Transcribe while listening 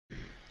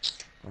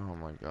Oh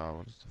my god,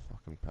 what is the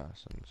fucking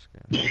pass in this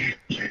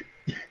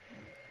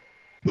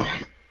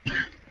game?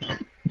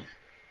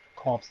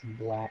 Coughs in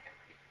black.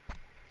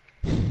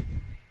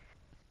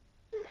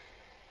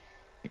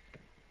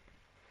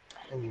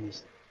 I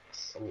use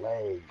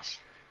Sledge.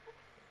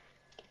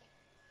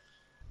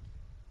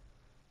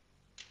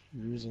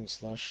 You're using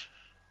slush.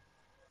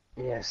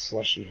 Yeah,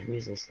 slushy. I'm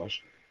using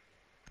slushy.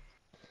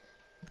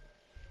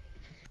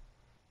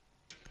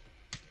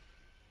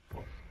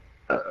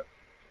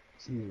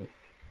 Excuse me.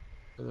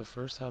 For the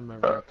first time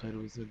ever, I played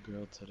with a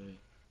girl today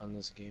on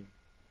this game.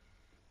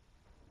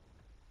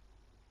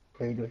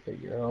 Played with a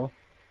girl.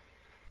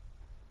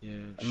 Yeah,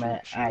 I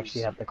might she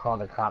actually was. have to call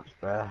the cops,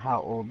 bro.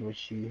 How old was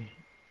she?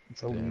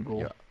 It's Damn, illegal.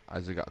 yeah,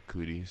 Isaac got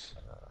cooties.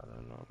 I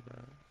don't know, bro.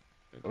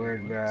 Like,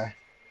 Word, what? bro.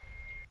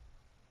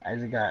 I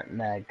just got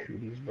mad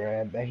cooties,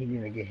 bro. I bet he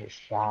didn't get his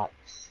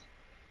shots.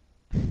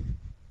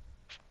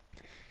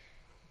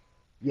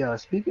 Yo,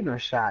 speaking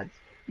of shots,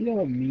 you know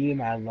what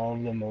meme I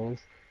love the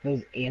most?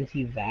 Those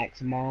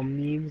anti-vax mom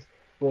memes,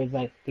 where it's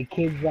like the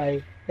kid's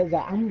like, it's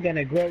like I'm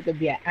gonna grow up to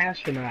be an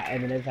astronaut,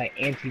 and then it's like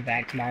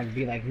anti-vax moms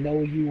be like,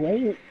 no, you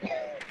ain't.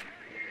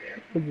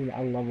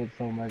 I love it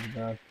so much,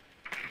 bro.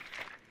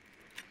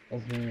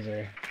 Those memes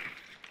are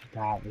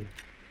godly.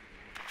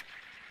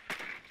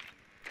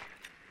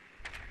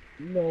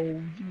 No,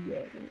 you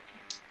ain't.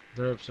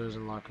 They're upstairs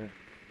in locker.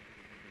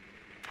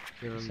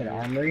 Give You him said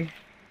yours. armory?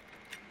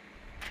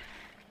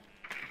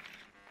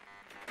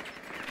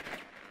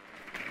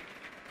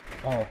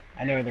 Oh,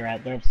 I know where they're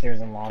at. They're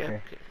upstairs in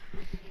locker. Okay.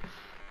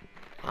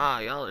 Ah,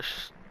 y'all are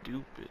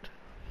stupid.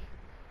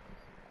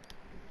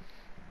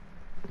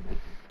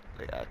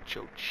 They at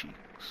your cheeks.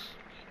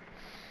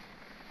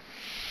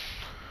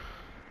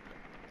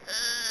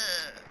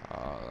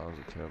 That was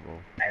a terrible,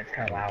 That's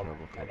kind of loud,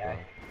 terrible my cut, guy.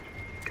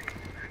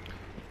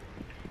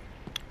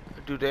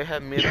 Do they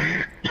have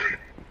mirror?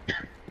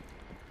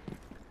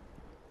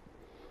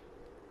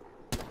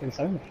 Can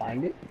someone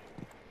find it?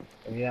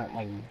 If you don't,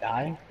 like,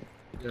 die?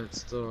 Yeah,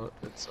 it's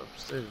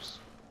upstairs.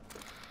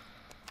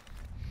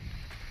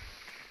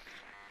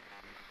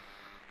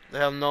 They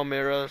have no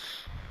mirrors.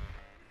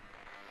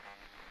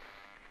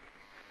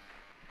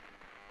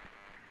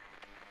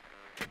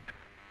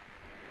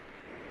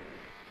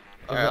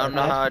 Alright, I don't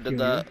know how I did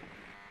that.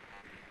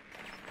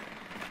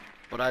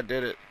 But I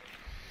did it.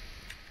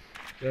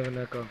 You have an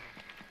echo.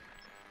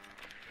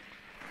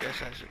 Yes,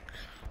 Isaac.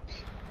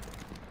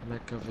 An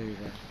echo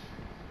Vega.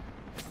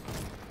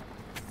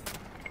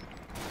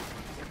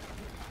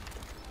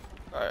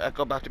 Alright,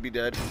 Echo about to be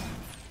dead.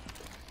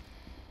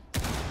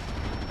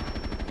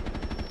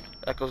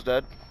 Echo's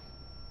dead.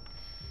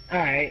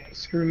 Alright,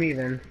 screw me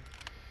then.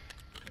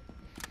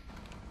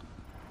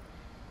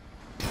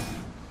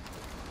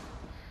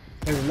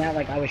 It's not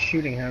like I was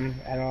shooting him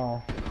at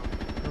all.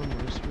 No,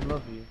 Maurice, we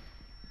love you.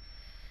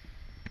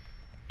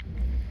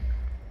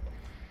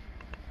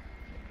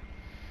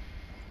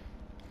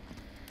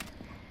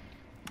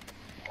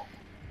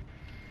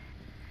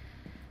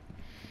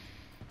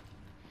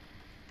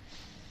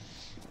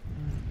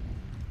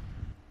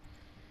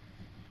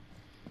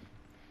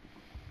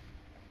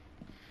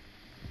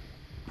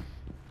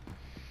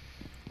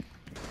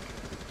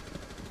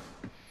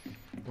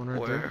 One right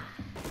Where? there.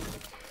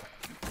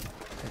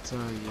 It's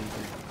Jaeger.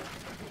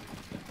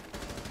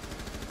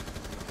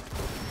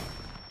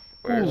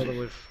 Where is All the he?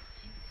 way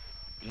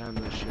behind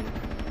that shit.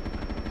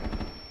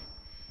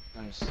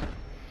 Nice.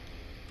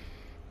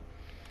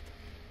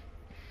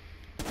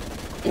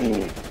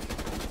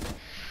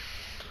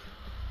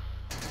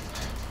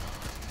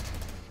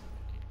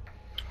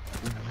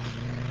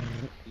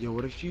 Yo,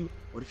 what if you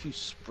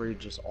sprayed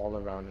just all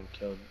around and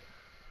killed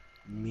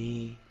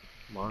me,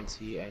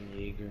 Monty, and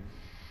Jaeger?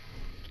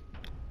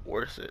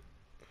 Worth it.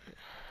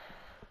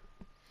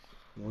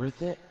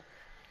 Worth it?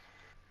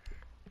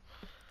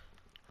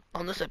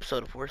 On this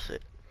episode of Worth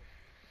It.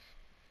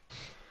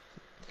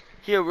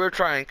 Here we're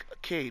trying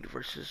Cade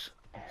versus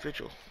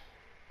Vigil.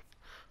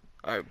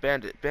 Alright,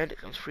 Bandit. Bandit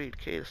comes free.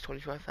 Cade is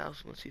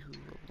 25,000. Let's see who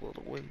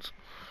wins.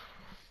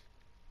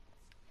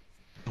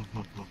 Blah,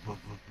 blah, blah.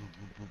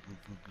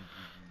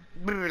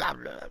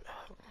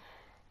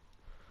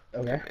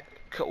 Okay.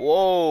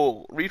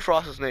 Whoa! Read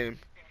Frost's name.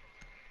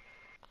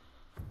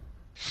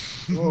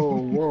 Whoa,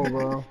 whoa,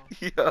 bro.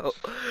 Yo,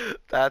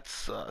 that's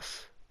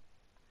sus.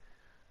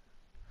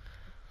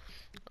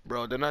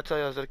 Bro, didn't I tell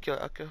you I was gonna kill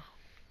Echo?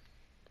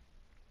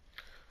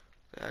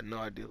 I had no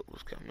idea what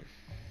was coming.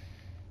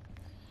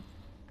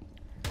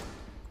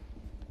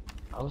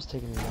 I was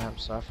taking a nap,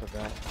 so I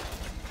forgot.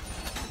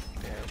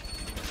 Damn.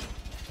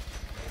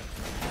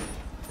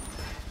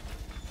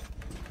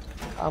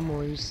 I'm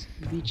Maurice.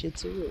 Beat you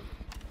to it.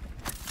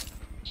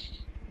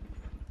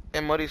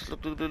 And Maurice,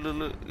 look, look, look, look,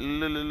 look, look,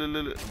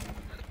 look,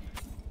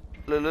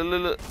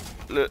 look,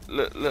 look,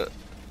 look, look,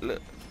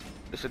 look.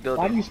 It's a dildo.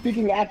 Why are you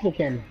speaking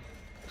African?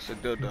 It's a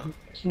dildo.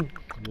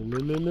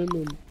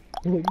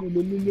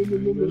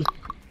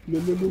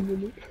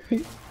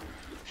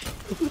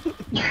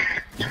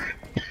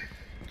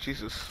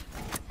 Jesus.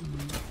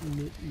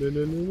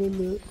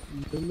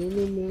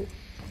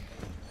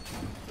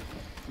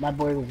 My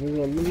boy was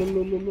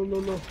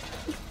no.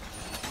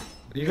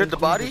 You hit the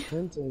body?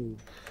 Pente.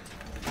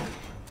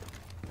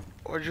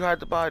 Where'd you hide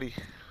the body?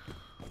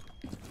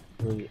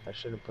 Wait, I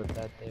should have put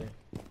that there.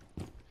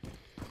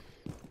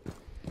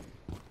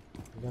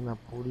 Gonna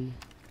put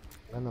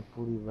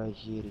it right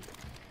here.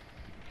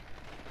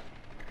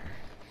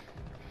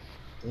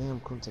 Damn,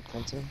 Kunta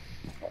Kinte.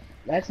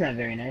 That's not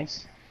very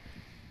nice.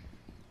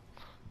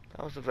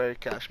 That was a very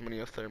cash money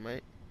up there,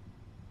 mate.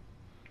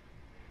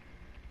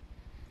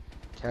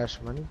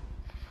 Cash money.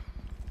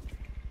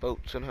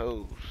 Boats and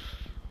hoes.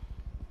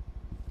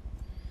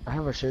 I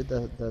have a shirt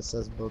that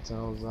says boats and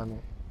hoes on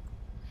it.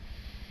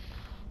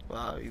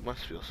 Wow, you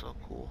must feel so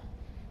cool.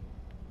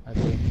 I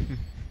do.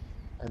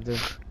 I do.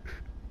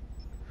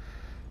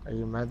 Are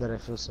you mad that I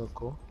feel so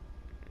cool?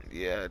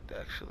 Yeah,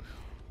 actually.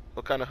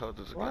 What kind of hoe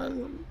does it got?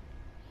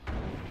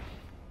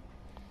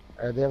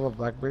 They have a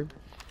Blackbird?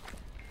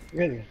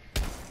 Really?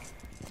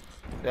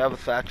 They have a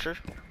Thatcher.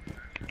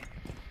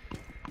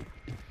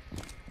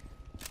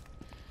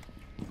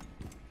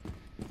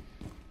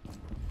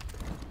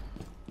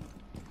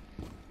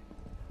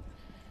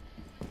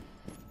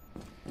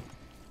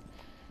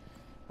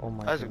 Oh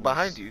my Isaac, goodness.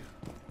 behind you.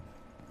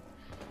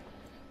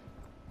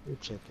 You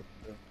check it,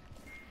 bro.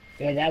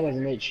 Yeah, that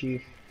wasn't it,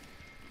 Chief.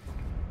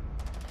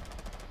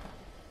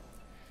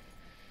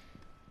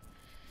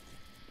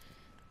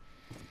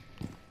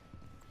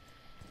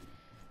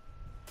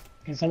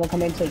 Can someone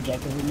come into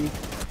objective with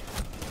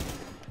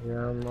me?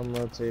 Yeah, I'm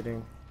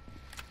rotating.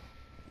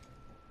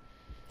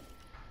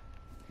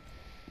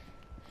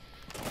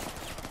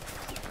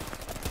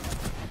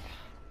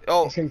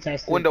 Oh, It's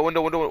contested. window,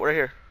 right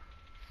here.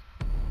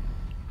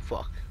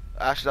 Fuck.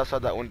 Ash is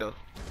outside that window.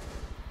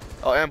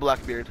 Oh, and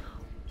Blackbeard.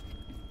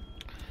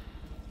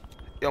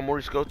 Yo,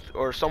 Maurice,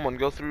 or someone,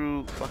 go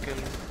through fucking...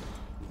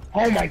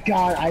 Oh my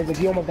god, Isaac,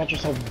 you almost got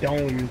yourself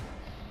domed.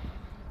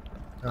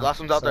 Oh, Last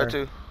one's out there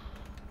sorry. too.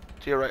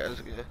 To your right,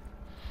 Isaac, yeah.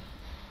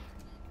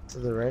 To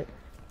the right?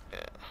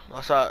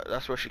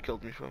 That's where she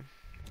killed me from.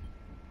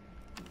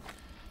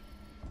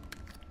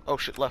 Oh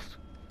shit, left.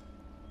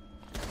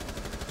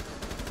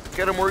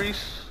 Get him,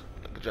 Maurice.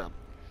 Good job.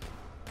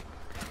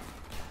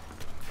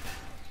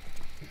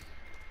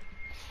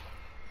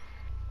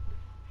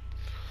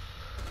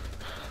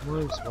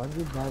 Maurice, why'd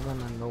you dive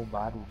on a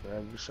nobody, bro?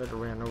 You should have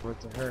ran over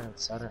to her and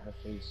sat in her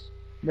face.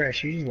 Bruh,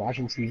 she's just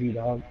watching TV,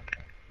 dog.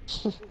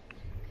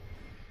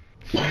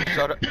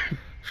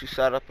 She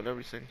sat up and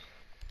everything.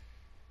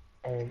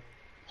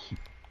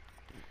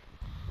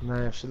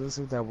 Nah, she looks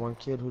like that one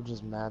kid who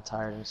just mad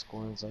tired in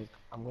school and is like,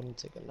 I'm gonna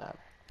take a nap.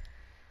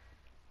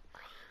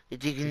 You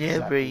taking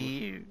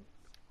Exactly.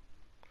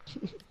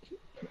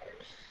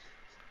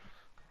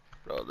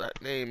 Bro,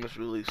 that name is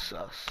really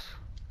sus.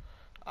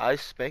 I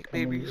spank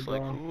babies.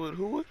 Like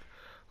who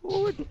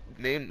would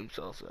name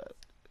themselves that?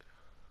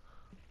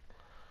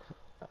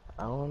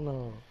 I don't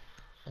know.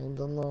 I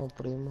don't know,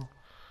 primo.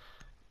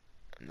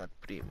 I'm not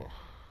primo.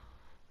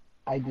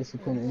 I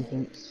discipline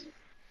infants.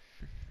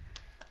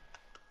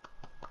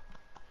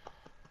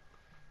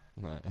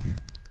 Right.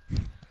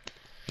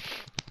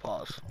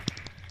 Pause.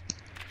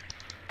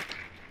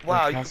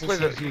 Wow, you play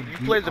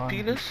the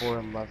penis?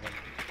 411.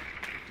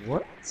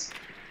 What?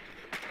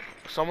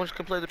 Someone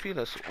can play the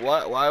penis.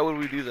 Why would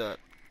we do that?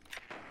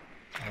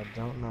 I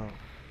don't know.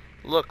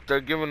 Look,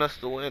 they're giving us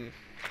the win.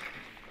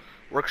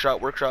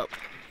 Workshop. What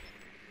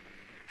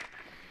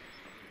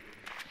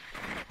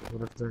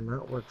if they're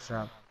not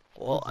workshop?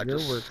 Well, What's I your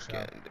just workshop?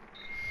 scanned it.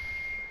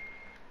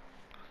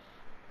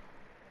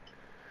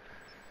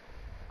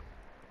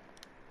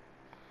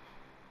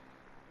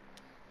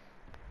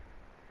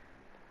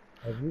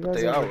 Have you But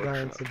guys they are ever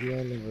gotten workshop. to the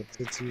end of a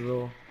Tootsie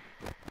Roll?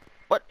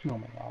 Oh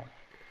my god.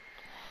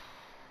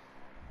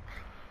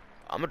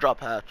 I'm gonna drop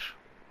hatch.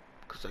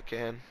 Cause I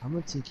can. I'm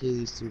gonna TK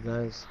these two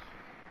guys.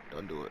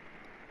 Don't do it.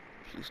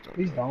 Please don't.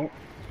 Please do it. don't.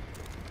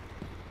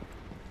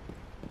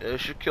 Yeah, you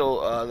should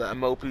kill the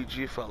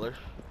MOPG feller.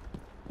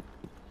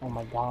 Oh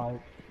my god.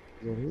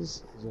 Yo,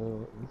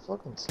 he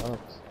fucking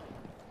sucks.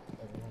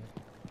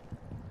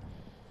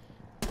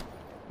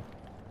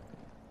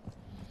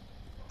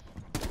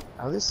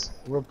 At least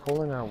we're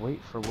pulling our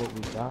weight for what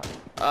we got.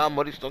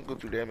 Muddies, don't go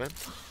through there, man.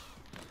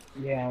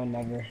 Yeah, I would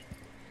never.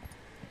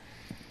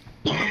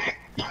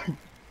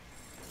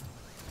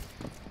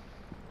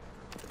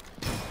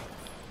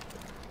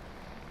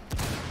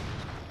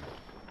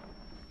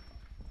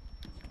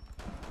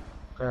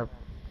 Crap.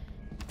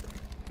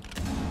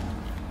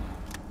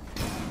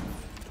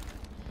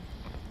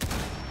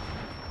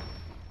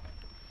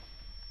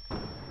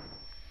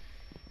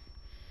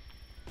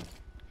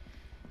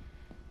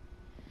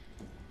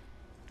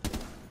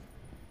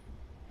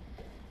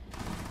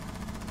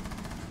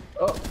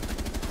 Oh,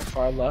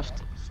 far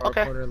left, far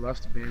Okay. corner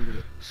left,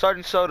 bandit.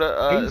 Sergeant Soda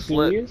Are you is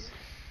lit. serious?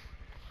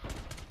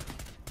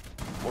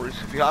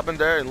 Maurice, if you hop in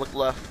there and look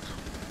left.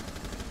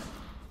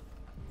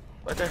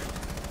 Right there.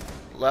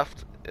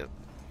 Left. Yep.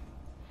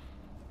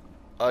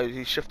 Oh,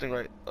 he's shifting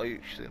right. Oh, you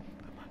see him.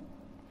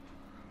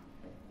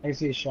 I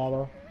see a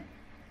shadow.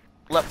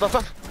 Left.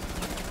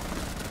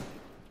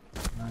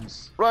 Nice.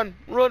 nice. Run,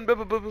 run,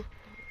 baby, baby.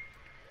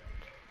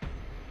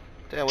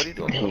 Damn, what are you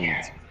doing?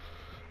 Damn.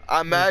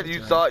 I'm mad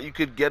you thought you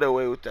could get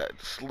away with that.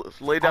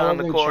 Just lay I down in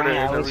the wasn't corner trying.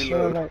 I and was sure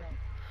reload. that.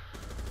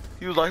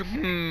 He was like,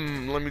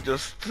 let me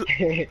just.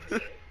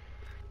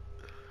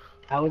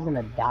 I was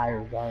gonna die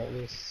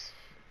regardless.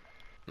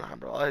 Nah,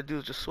 bro, all I do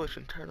is just switch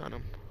and turn on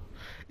him.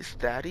 It's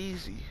that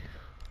easy.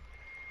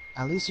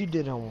 At least you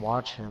didn't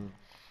watch him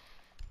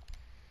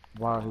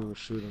while he was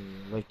shooting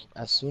you. Like,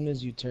 as soon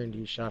as you turned,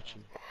 he shot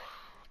you.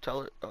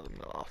 Tell it. Oh,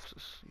 no,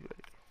 offices. You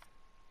right.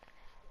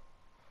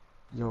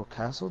 Yo,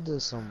 Castle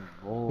did some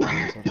bull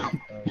until that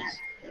does.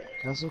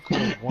 Castle could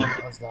have won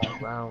us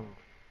that round.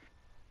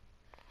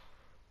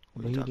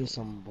 What But you he talking did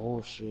some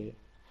bullshit.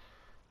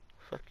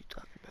 Fuck you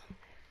talking about?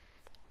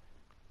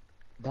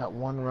 That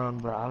one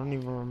round, bro, I don't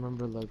even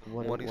remember, like,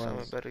 what What it he sounded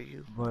was. better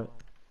you? But,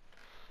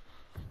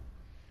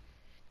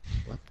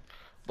 what?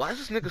 Why is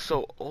this nigga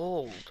so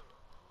old?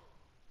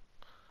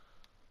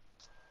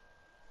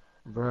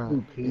 Bruh,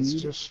 Who, it's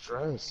Pete? just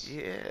stress.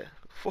 Yeah.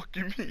 Fuck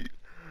you mean?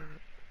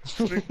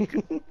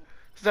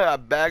 He's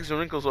got bags and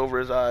wrinkles over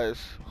his eyes.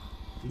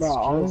 Bro,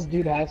 all this Stress.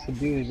 dude has to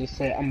do is just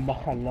say, I'm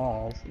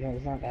Bahalas. You know,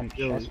 it's not that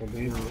Yo, stressful,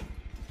 dude. yo,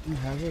 he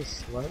hasn't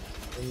slept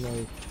in,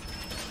 like,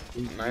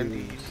 90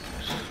 years. years.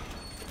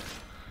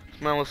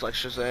 This man looks like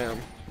Shazam,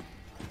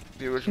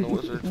 the original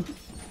wizard.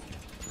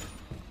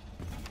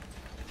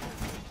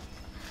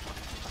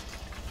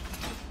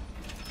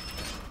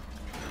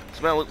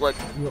 This man look like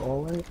You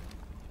alright?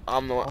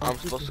 I'm the one, I'm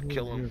supposed to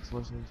kill him.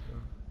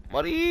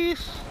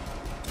 Maurice,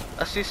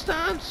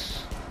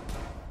 assistance.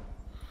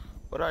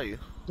 What are you?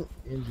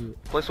 Andrew,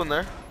 Place one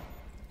there.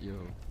 Yo.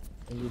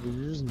 Andrew, did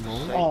you just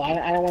moan? Say- Oh,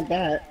 I don't want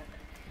that.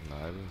 No,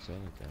 I didn't say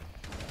anything.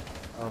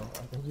 Oh,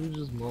 I think you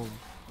just moan.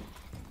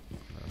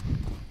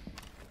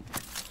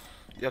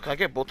 Yo, can I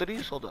get both of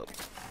these? Hold up.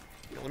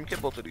 Yo, let me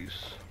get both of these.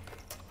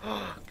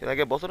 Can I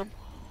get both of them?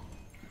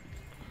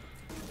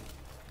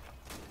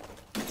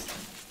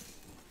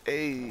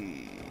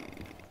 Hey.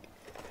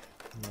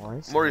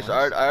 Nice. Maurice,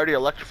 nice. I already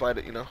electrified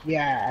it, you know.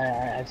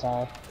 Yeah, I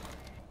saw.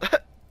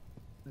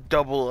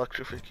 Double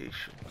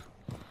electrification.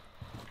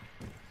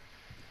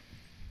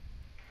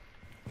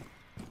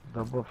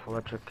 Double for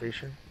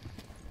electrification.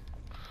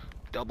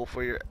 Double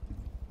for your...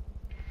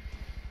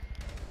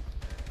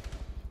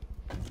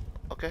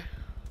 Okay.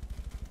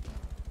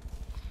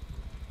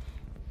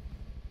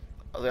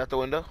 Are they out the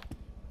window?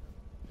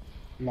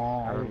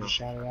 Nah, I don't just know.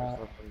 shot it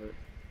out.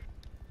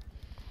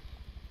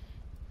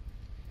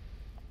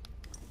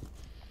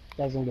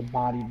 Doesn't get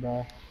body,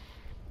 bro.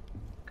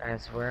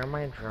 Guys, where are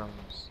my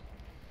drums?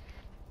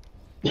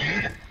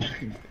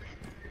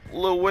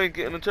 Lil Wayne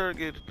getting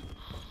interrogated.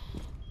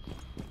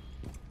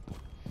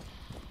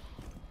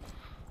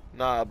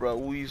 Nah, bro,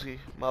 Wheezy,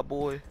 my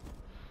boy.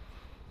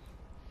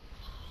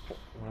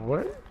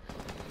 What?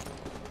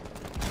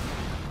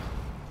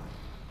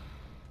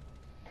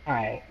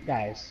 Alright,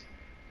 guys.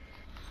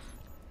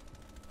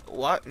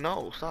 What?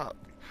 No, stop.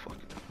 Fuck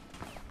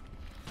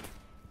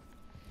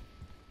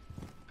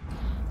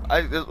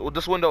it.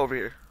 This window over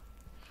here.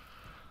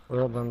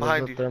 Well, then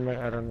Behind there's you. a thermite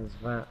out on this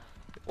vent.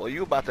 Well,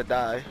 you about to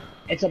die.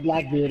 It's a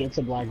Blackbeard, it's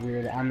a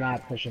Blackbeard. I'm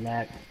not pushing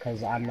that,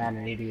 because I'm not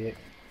an idiot.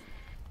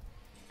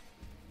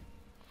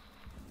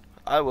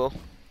 I will.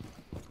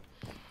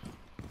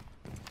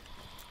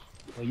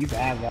 Well, you can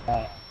have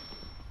that.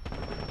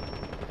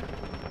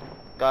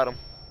 Got him.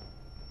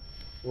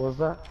 What was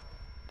that?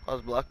 I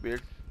was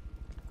Blackbeard.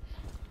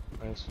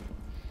 Nice.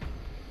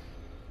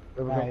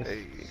 There we go. Nice.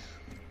 Hey.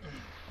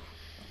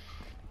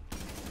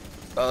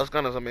 Oh, this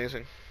gun is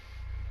amazing.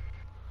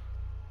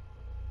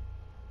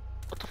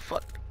 What the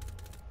fuck?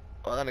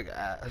 Oh, that nigga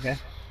ass. Okay.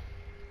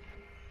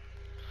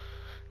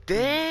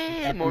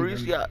 Damn,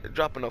 Maurice got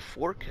dropping a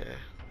 4K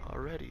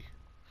already.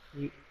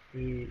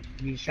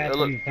 You shot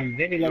look. from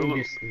very long Yo,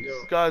 distance.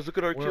 Guys, look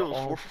at our We're kills.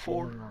 all 4 for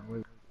 4. pulling our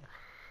weight.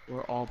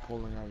 We're all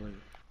pulling our weight.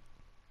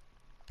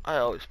 I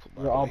always pull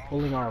my We're all weight.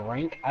 pulling our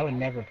rank. I would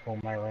never pull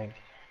my rank.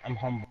 I'm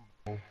humble.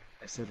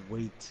 I said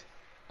wait.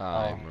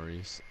 Alright,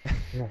 Maurice.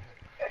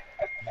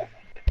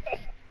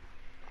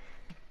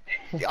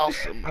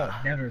 Awesome. I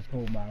would never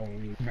pull my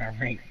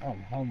rank.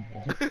 I'm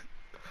humble.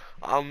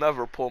 I'll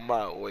never pull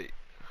my weight.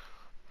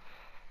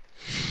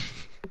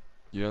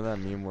 You know that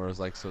meme where it's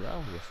like, so that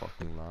was a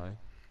fucking lie?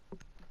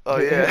 Oh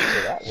yeah.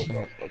 That was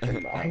a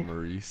fucking At lie.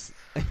 Maurice.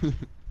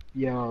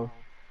 Yo,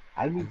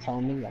 I'd be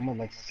telling them I'm gonna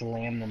like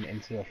slam them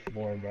into the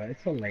floor, bro.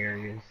 It's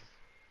hilarious.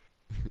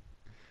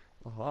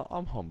 Oh,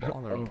 I'm humble.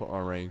 I'll never put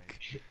on rank.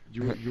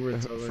 You were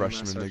telling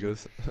Freshman that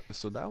niggas.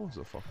 So that was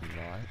a fucking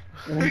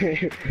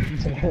lie.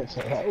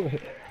 so that was,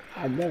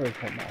 I never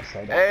put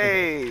myself.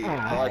 Hey,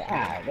 I like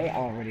it. They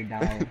already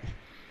died.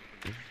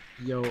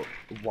 Yo,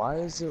 why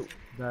is it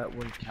that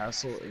when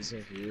Castle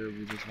isn't here,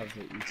 we just have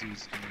the ET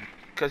skin?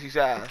 Cause he's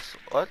ass.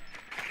 What?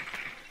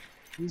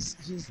 He's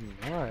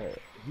not.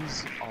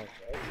 He's alright,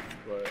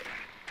 but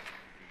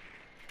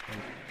like,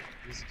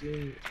 this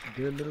game,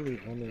 they're literally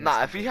running.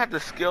 Nah, if he had the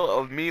skill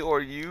of me or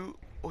you,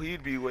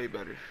 he'd be way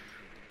better.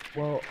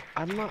 Well,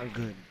 I'm not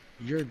good.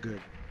 You're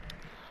good.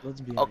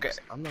 let's be Okay. honest.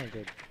 I'm not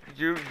good.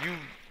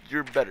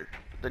 You're better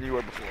than you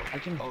were before. I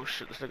can. Oh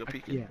shit, this nigga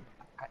peeking.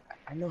 Yeah.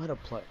 I know how to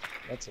play.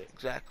 That's it.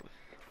 Exactly.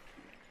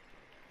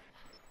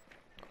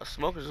 A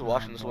smoker's just Nah,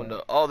 watching this but-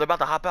 window. Oh, they're about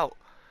to hop out.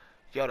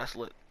 Yo, that's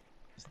lit.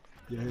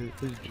 Yeah,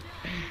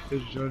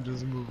 his drone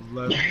just moved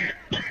left.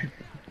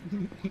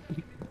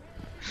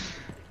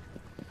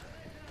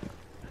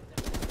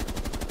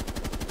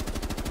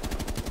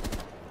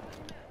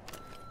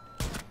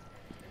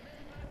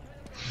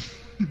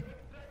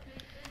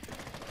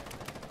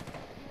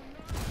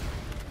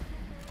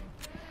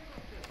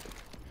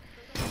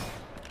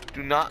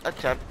 Do not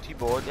attempt to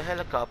board the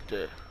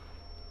helicopter.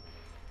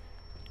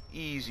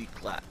 Easy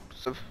claps.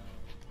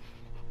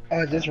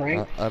 Oh, is this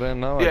rank? I didn't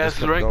know. Yeah, I just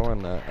it's kept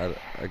ranked. going.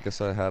 I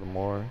guess I had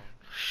more.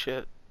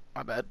 Shit,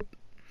 my bad.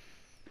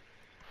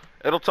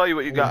 It'll tell you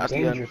what you got at the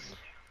end. Dangerous.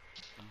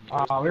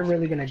 Oh, we're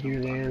really gonna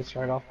do this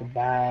right off the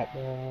bat,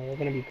 bro. We're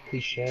gonna be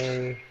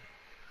cliche.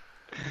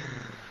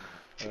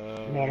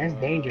 Man, that's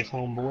dangerous,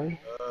 homeboy.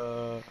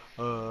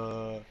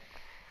 Oh,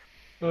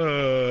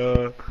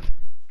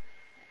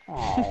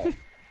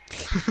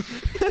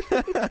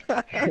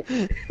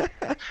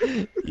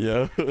 Yo,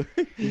 Yeah.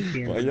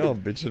 why y'all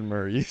bitching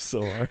Marie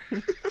so hard?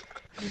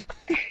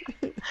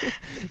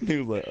 He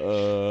was like,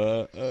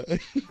 Oh,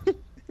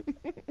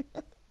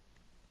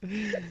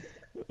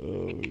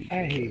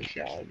 I hate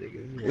y'all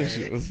niggas. that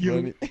shit Man. was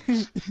Yo. funny.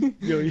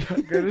 Yo,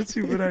 y'all gotta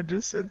see what I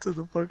just sent to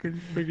the fucking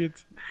friggin'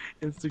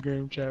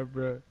 Instagram chat,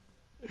 bro.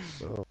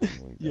 Oh my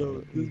Yo,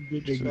 God. this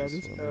bitch Shit fat was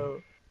as funny.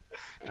 hell.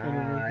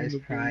 It's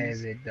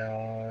private,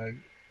 dog.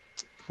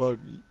 Fuck.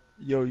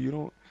 Yo, you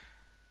don't.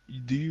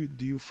 Do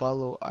you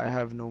follow I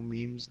have no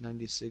memes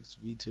 96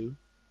 V2?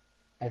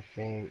 I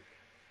think.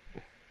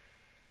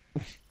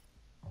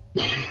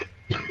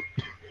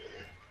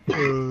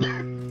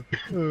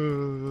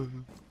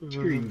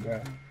 Screw you,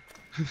 bro.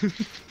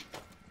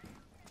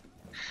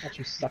 Let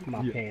you suck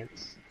my Yeah.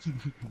 pants.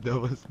 that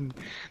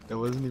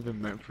wasn't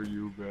even meant for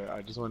you, bro.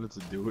 I just wanted to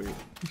do it.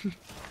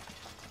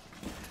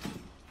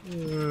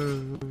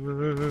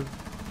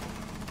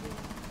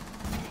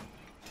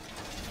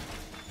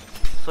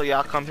 So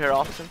y'all come here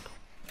often?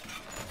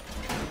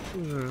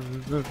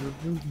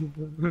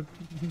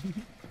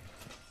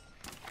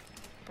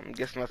 I'm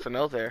guessing that's an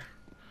L there.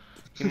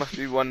 He must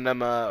be one of them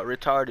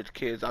retarded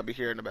kids I'll be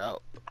hearing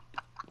about.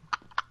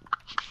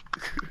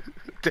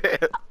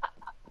 Damn.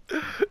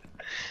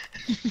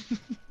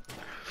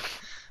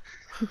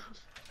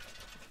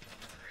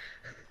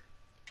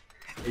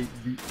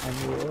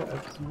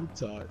 I'm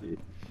retarded.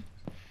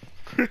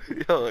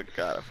 Yo,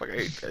 God, I fucking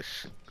hate that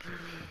shit.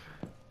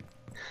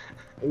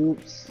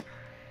 Oops.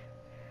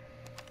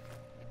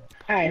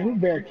 Alright, who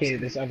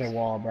barricaded this other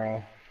wall,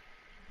 bro?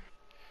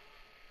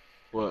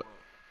 What?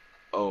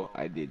 Oh,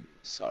 I did.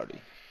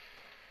 Sorry.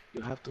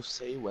 You have to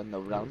say when the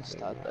round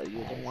starts that you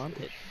don't want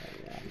it.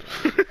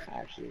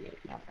 Actually,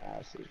 my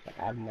ass is like,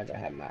 I've never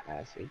had my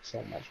ass ate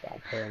so much by a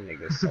pair of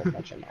niggas so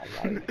much in my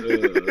life.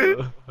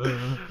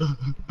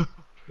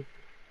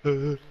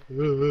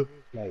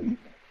 Like,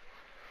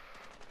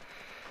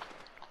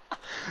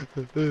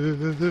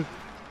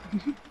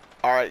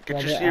 Alright, get bro,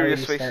 your they're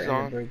serious already faces starting the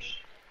on. bridge.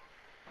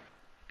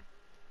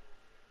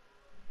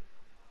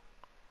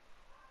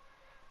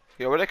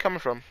 Yo, where they coming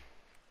from?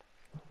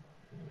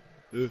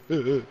 Oh,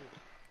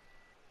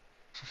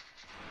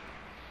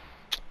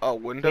 They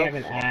window? have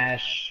an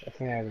ash. I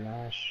think they have an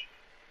ash.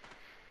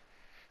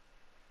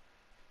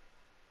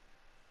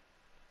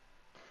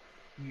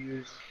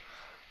 Use.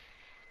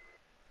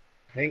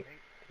 I think.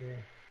 Yeah.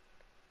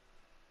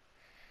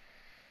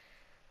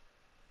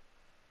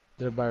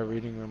 They're by a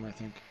reading room, I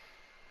think.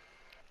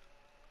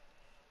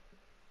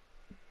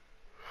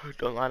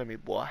 Don't lie to me,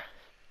 boy.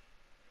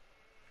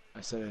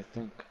 I said I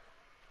think.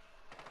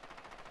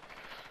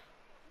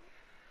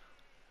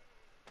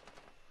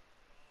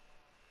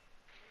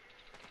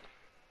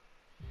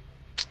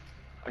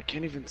 I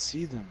can't even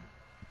see them.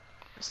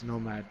 It's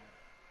Nomad.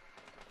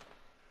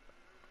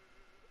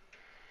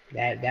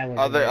 That was.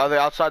 Are they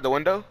outside the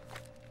window?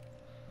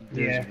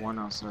 There's Yeah. one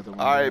outside the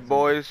window. I Alright, think.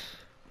 boys.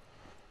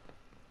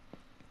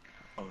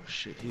 Oh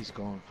shit, he's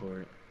going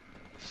for it.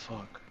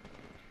 Fuck.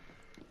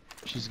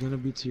 She's gonna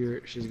be to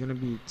your. She's gonna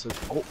be to.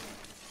 Oh,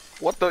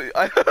 What the?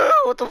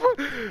 What the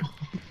fuck?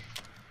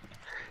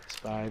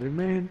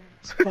 Spider-Man.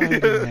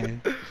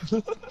 Spider-Man.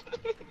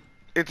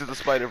 Into the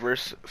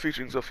Spider-Verse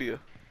featuring Sophia.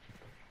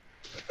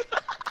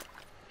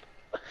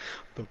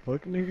 The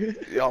fuck,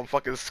 nigga? Yo, I'm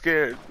fucking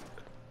scared.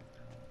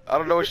 I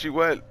don't know where she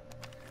went.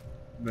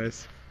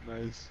 Nice,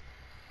 nice.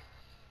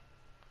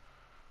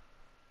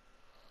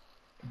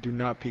 Do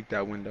not peek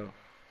that window.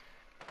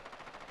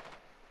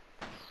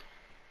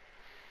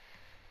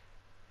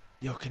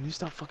 Yo, can you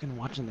stop fucking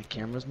watching the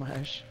cameras,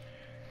 Mahesh?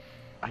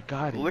 I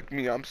got it. Lick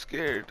me, I'm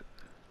scared.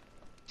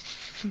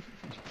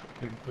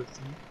 Fucking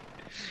pussy.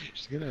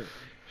 She's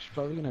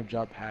probably gonna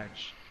drop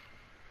hatch.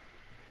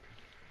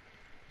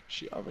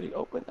 She already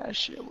opened that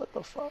shit, what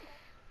the fuck?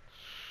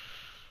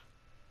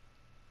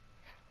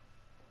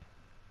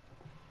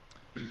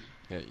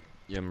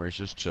 Yeah, Merch,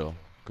 just chill,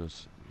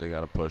 cause they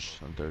gotta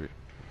push on 30.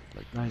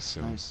 Like Nice,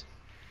 soon. nice.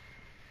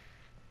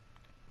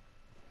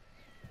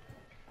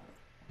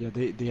 Yeah,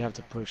 they have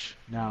to push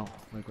now,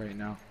 like right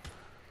now.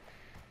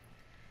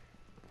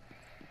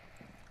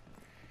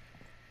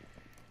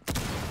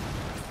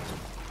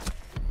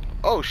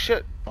 Oh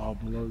shit. Oh,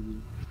 below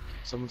you.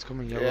 Someone's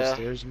coming yellow Yeah.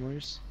 stairs,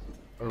 Maurice,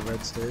 or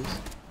red stairs.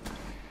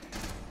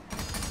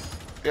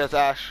 Yeah, it's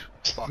Ash.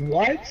 Fuck.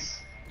 What?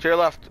 To your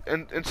left.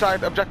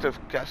 Inside objective,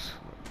 guess.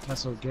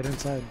 Castle, get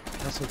inside.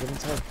 Castle, get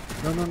inside.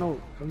 No, no,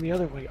 no. From the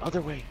other way.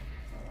 Other way.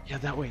 Yeah,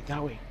 that way.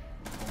 That way.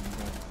 Oh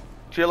my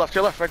god. To your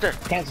left, right there.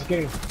 Cancel,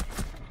 get him.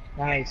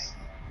 Nice.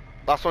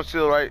 Last one to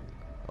the right.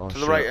 Oh, To the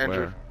shit, right,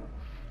 Andrew. where?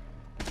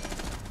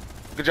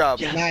 Good job.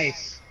 Yes.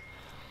 Nice.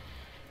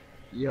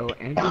 Yo,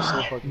 Andrew's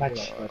so fucking My good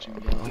at ch- clutching,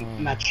 bro.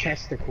 My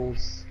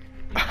chesticles.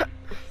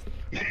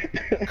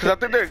 Because I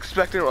think they're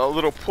expecting a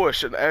little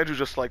push, and Andrew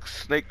just like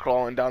snake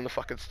crawling down the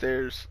fucking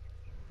stairs.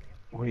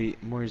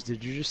 Wait, Maurice,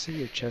 did you just say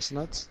your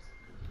chestnuts?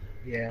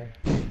 Yeah.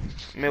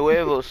 Me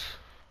huevos.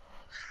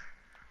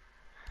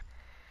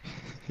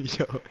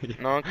 Yo,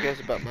 No one cares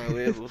about my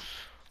huevos.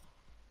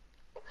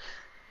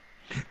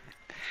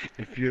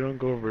 if you don't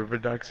go river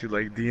docs, you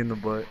like D in the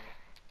butt.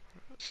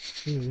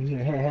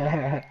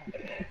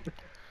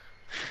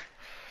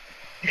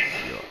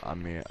 Yo, I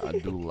mean, I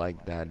do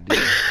like that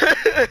deal.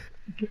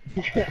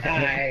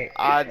 Alright.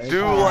 I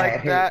do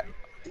like that.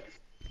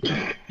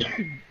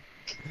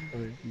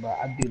 But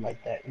I do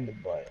like that in the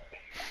butt.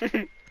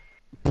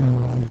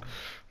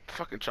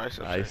 Fucking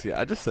triceps. I see.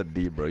 I just said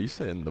D, bro. You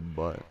said in the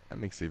butt. That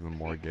makes it even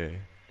more gay.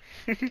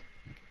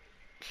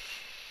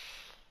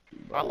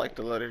 I like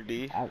the letter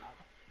D.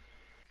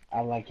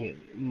 I like it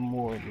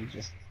more than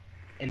just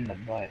in the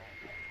butt.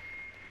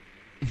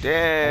 In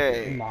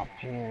Dang. my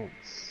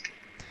pants.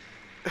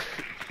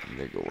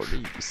 Nigga, what are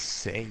you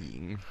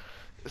saying?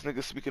 This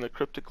nigga speaking a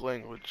cryptic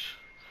language.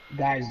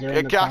 Guys, during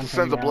Yeah, the Gas quantum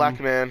sends a realm, black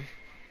man.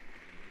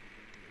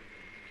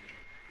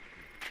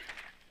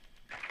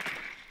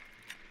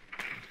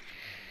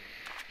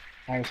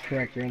 I was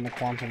correct, you're in the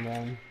quantum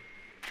realm.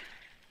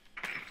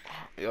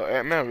 Yo,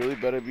 Ant-Man really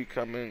better be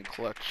coming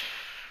clutch.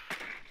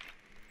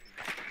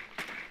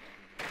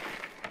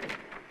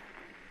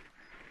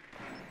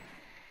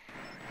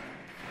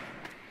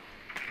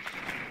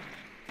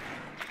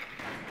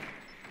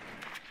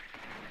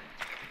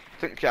 I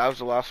think Cav's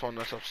the last one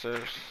that's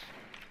upstairs.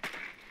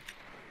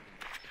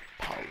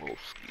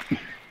 Pawlowski.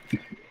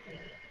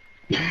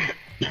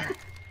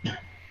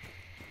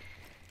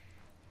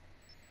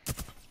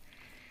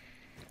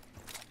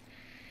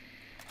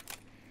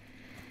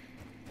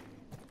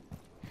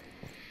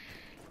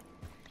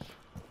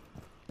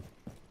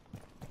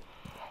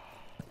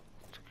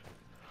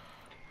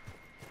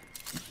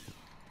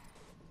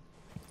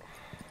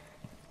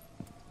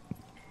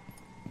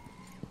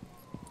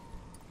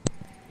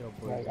 Yo,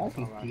 boys, Like, I this is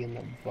my can last- be in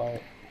the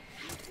butt.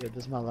 Yeah,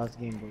 this is my last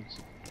game, boys.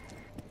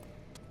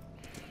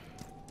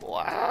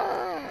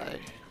 Why?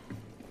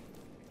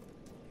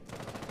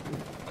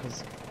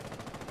 Cause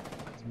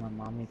my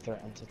mommy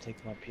threatened to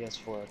take my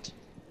PS4 out.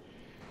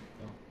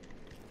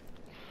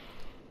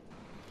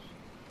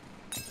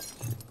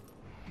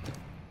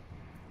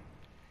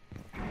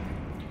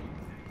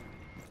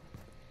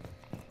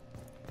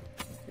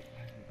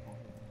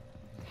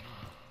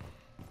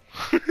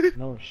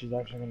 No, she's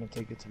actually gonna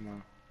take it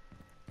tomorrow.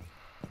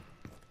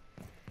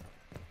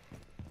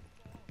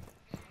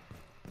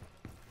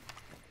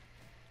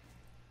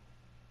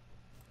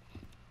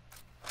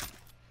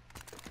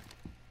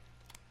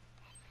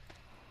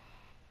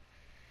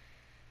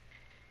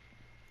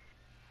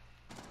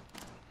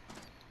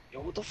 Yo,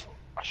 what the fuck?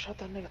 I shot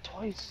that nigga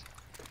twice.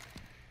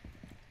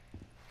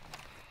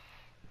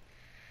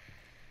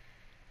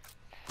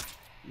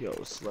 Yo,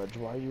 Sledge,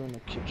 why are you in the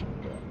kitchen,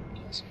 bro?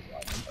 Castle, why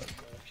are you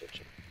in the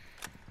kitchen?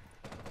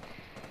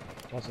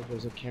 Castle,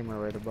 there's a camera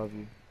right above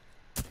you.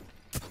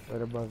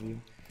 Right above you.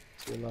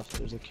 To your left,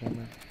 there's a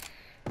camera.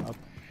 Up.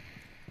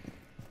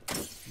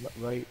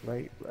 Right.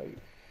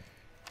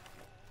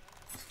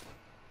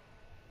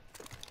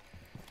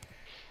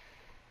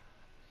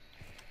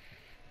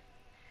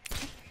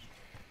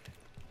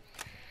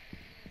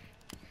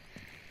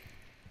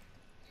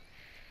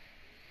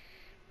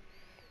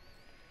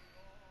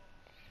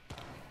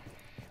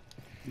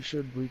 You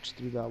should reach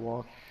through that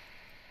wall.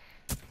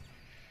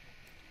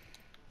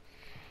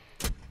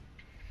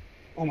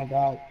 Oh my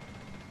god.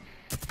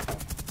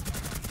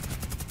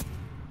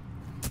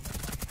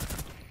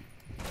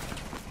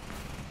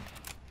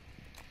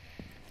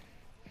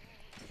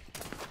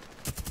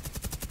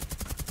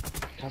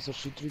 Castle,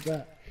 shoot through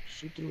that.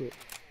 Shoot through it.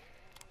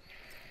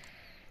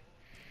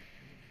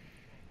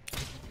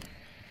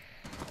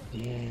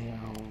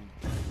 Damn.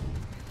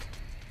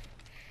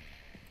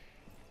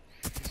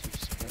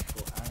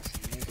 Disrespectful ass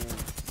nigga.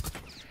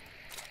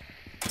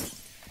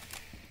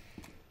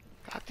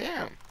 God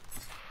damn.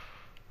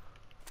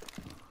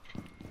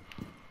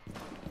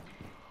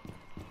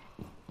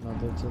 No,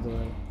 they're to the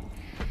right.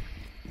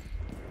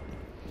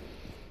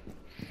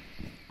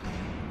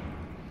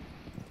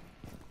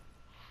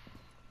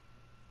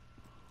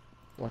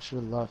 Watch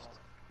your left.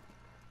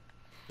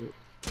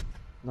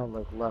 No,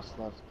 like left.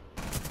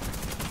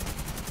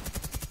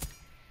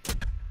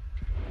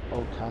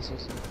 Oh,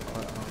 castles.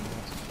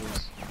 What's it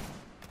face?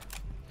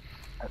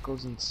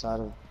 Echoes inside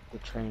of the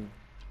train.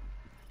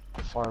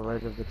 The far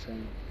right of the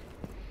train.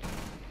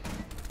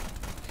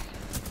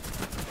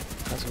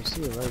 Castle,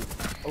 see it right.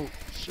 Oh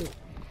shit.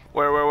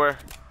 Where?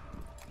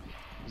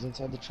 He's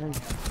inside the train.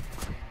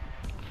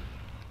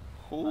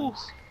 Ooh.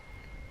 Nice.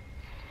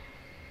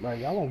 Bro,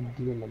 y'all like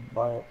doing the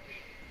butt.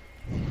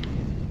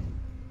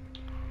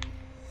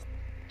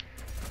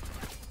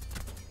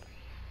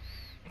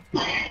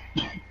 I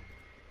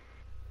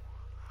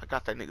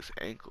got that nigga's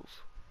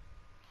ankles.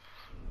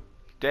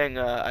 Dang,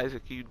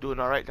 Isaac, you doing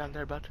alright down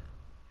there, bud?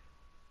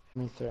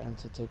 Me threatened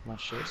to take my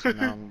shit, so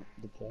now I'm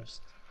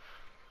depressed.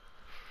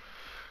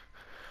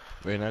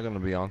 We're not gonna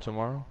be on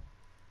tomorrow?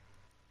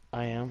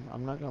 I am.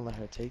 I'm not gonna let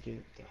her take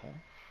it. The hell?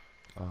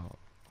 Oh.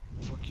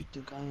 Fuck you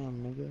think I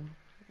am, nigga?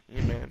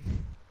 Yeah, man.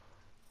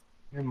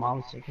 Your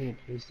mom's taking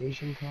the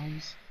PlayStation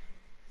cards?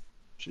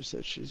 She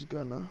said she's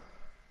gonna,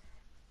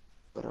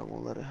 but I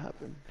won't let it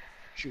happen.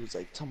 She was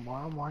like,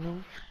 tomorrow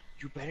morning,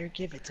 you better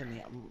give it to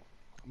me. I'm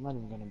not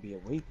even gonna be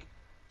awake.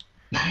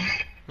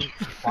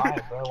 Why,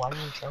 bro? Why are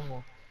you in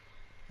trouble?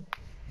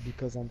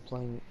 Because I'm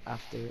playing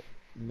after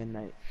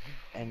midnight,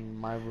 and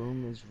my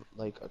room is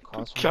like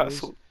across from hers,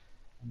 Castle.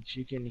 and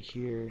she can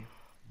hear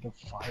the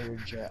fire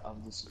jet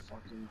of this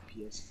fucking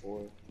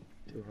PS4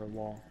 through her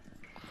wall.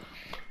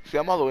 See,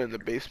 I'm all the way in the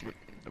basement.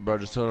 Bro,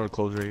 just tell her to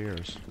close her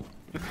ears.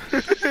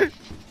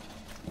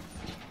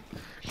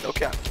 No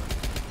cap.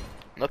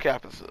 No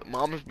cap.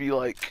 Moms be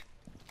like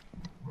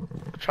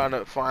trying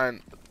to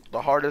find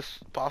the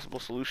hardest possible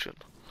solution.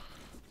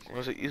 Or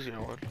is it easier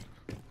one?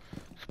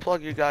 Just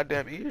plug your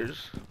goddamn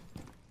ears.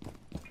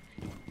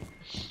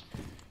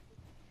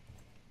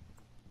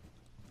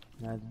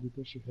 Nah, it's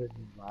because she heard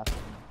me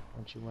laughing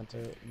when she went to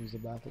use the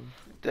bathroom.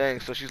 Dang,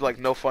 so she's like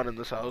no fun in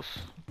this house.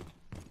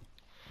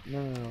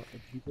 No,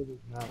 it's because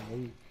it's not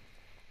late.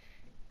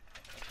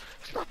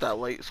 It's not that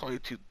late. It's only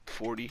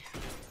 2:40.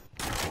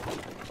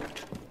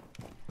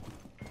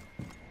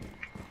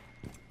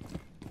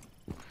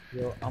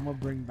 Yo, I'm gonna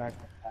bring back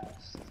the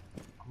past.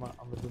 I'm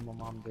gonna do my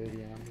mom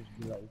dirty and I'm just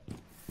be like,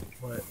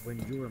 but when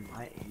you were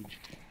my age,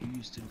 you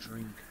used to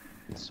drink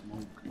and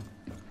smoke.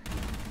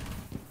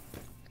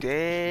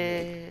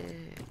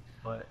 Dang.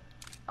 But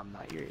I'm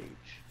not your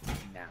age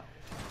now.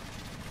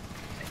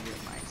 And you're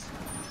my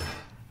son.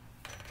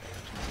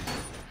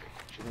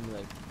 She's gonna be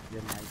like,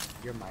 you're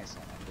my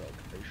son. I'm like,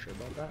 are you sure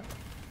about that?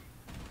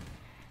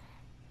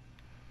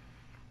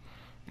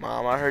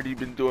 Mom, I heard you've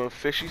been doing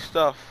fishy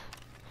stuff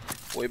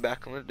way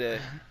back in the day.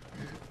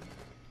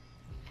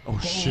 Oh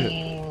shit.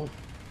 Dang.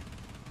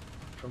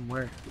 From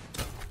where?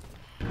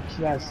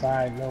 She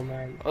outside, no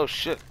man. Oh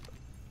shit.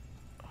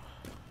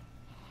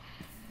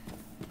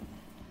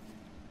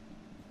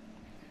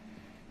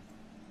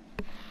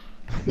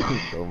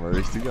 Don't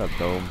worry, still got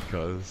dome,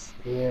 cuz.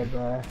 Yeah,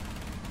 bro.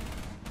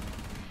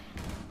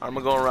 I'm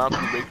gonna go around to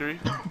the bakery.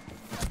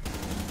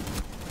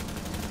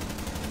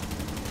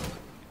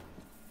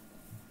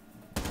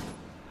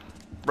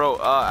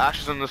 Bro, Ash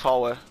is in this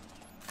hallway.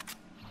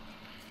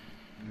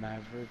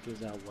 Maverick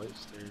is at White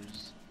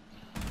Stairs.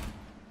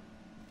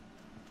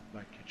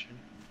 By kitchen.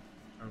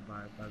 Or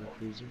by the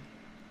freezer.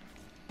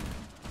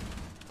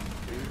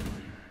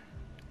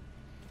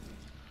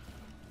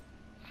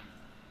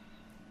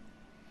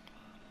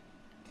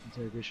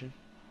 Interrogation.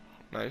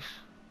 Nice.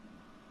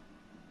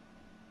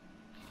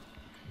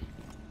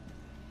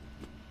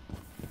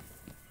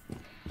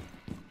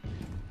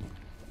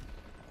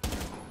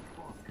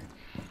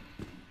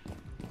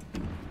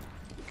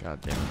 God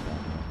damn it.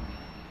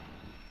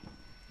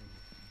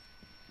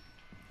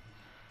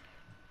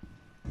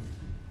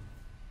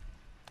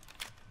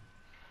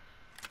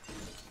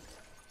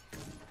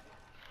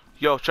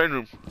 Yo, train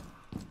room.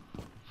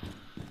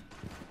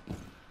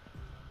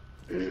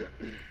 And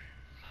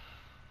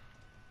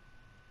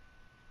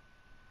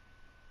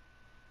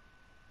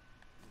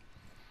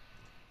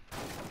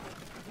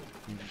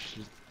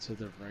she's to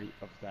the right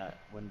of that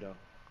window.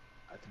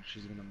 I think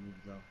she's gonna move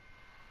though.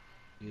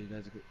 You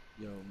guys get,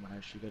 yo,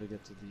 Mahesh, you gotta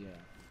get to the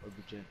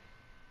OBJ.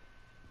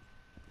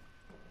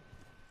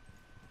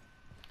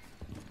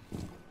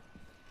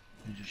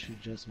 And she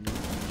just moved.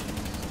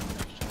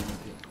 She's trying to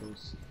get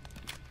close.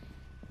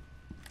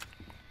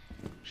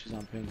 She's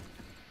on ping.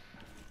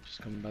 She's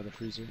coming by the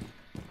freezer.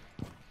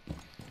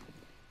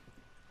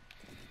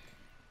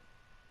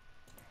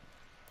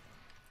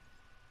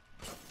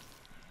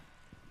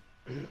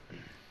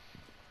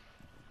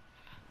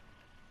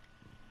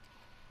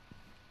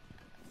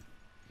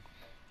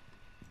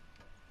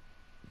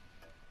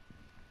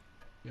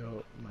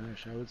 Yo,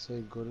 Mahesh, I would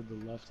say go to the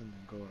left and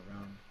then go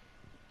around.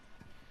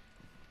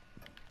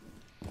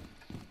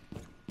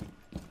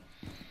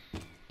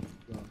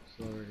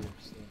 Slow right here,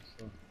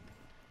 slow.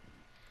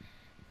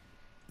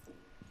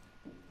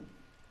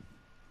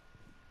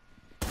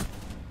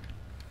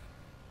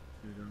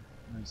 There you go,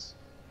 nice.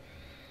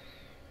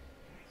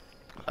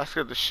 That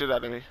scared the shit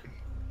out of me.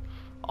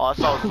 All I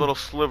saw was a little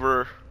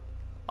sliver.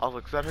 I was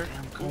like, is that her?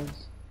 Damn,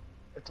 cuz.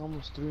 It's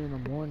almost 3 in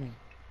the morning.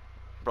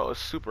 Bro,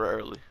 it's super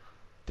early.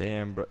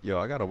 Damn, bro. Yo,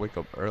 I gotta wake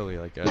up early,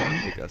 like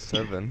at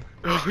 7.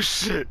 Oh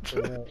shit.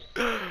 Yeah.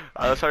 Alright,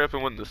 let's hurry up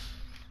and win this.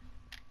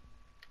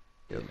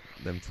 Yeah,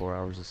 them 4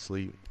 hours of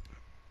sleep.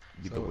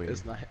 Either So way.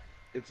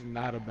 it's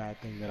not a bad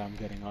thing that I'm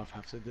getting off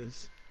after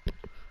this.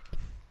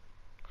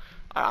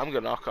 I'm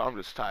getting off, I'm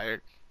just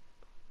tired.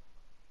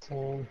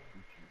 So,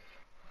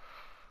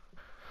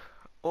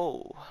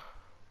 Oh.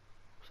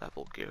 Is that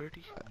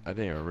vulgarity? I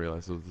didn't even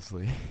realize it was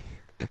asleep.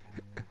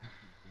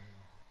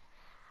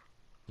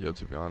 Yo,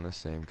 to be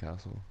honest, same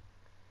castle.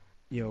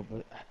 Yo,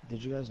 but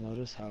did you guys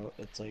notice how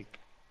it's like?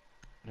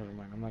 Never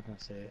mind. I'm not gonna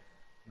say it.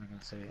 I'm not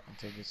gonna say it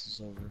until this is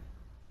over.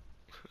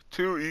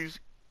 Too easy.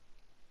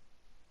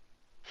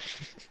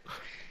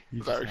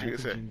 You Sorry, just you had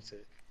to say. jinx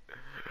it.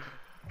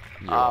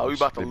 Yo, We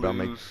about to they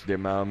lose. They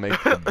about to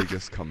make the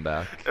biggest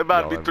comeback. It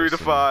about to y'all be ever 3 to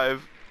seen.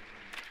 5.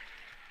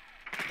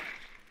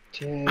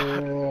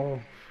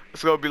 chill.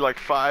 It's gonna be like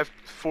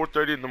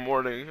 4:30 in the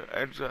morning,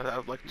 and just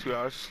have like 2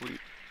 hours of sleep.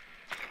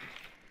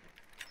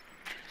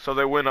 So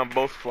they win on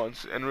both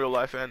fronts, in real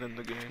life and in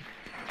the game.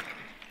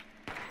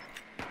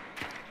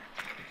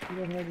 You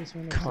don't have this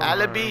one.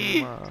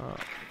 Alibi! Karma.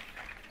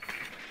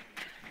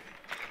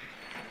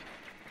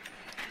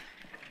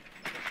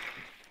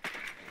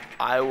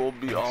 I will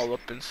be all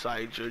up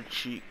inside your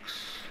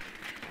cheeks.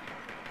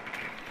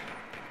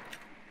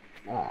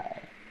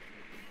 Alright.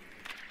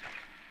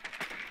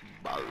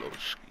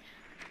 Baloski.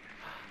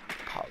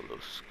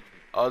 Paloski.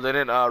 Oh, they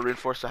didn't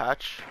reinforce the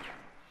hatch?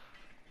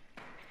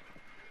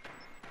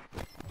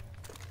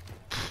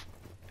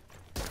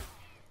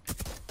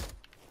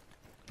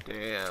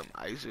 Damn,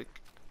 Isaac.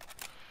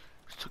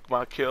 Took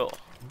my kill.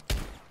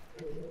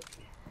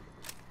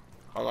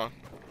 Hold on.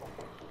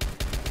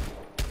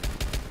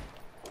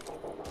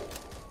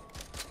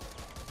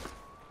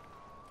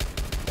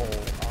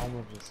 Oh, I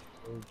almost just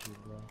killed you,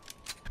 bro.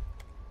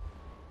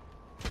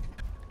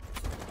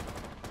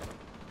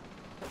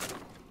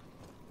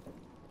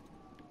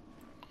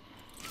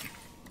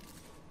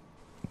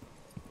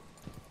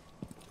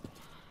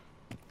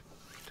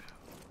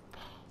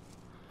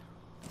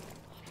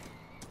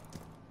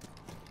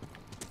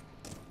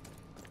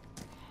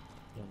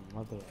 Your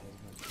mother has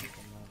been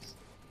taking us.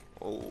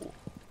 Oh.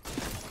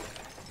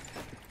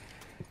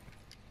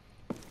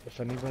 If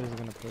anybody's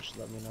gonna push,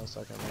 let me know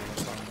so I can run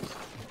response.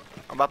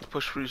 I'm about to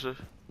push freezer.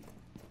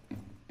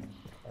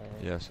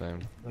 Yeah, same.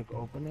 Like,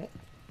 open it.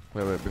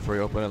 Wait, before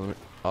you open it, let me.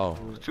 Oh.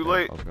 Too yeah,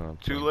 late. I was gonna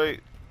Too play. late.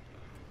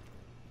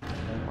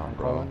 Come on, I'm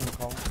bro. calling, I'm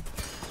calling.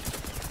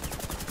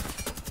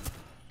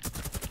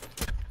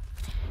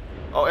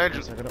 Oh,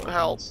 Andrew, Yes, I gotta open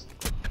help. this.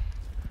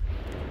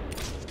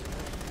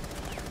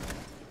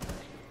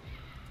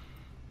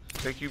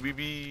 Thank you,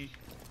 BB.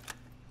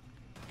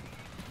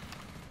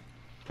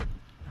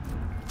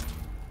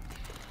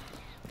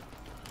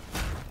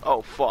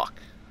 Oh, fuck.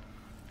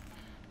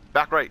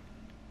 Back right.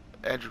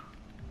 Andrew,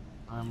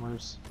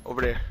 Armors.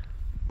 over there.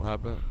 What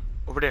happened?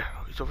 Over there.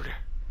 He's over there.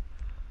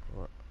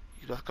 What?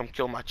 You gotta come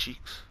kill my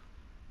cheeks.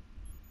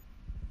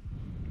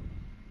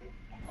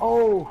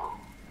 Oh!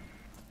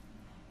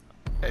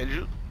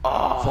 Andrew?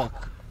 Oh.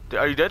 Fuck.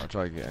 Are you dead? I'll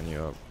try getting you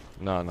up.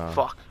 No, no.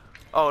 Fuck.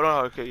 Oh, no,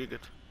 okay, you're good.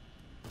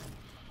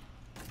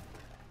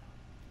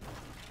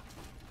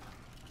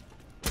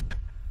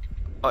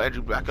 Oh,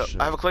 Andrew, back Oh, up.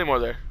 shit. I have a claymore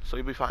there, so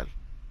you'll be fine.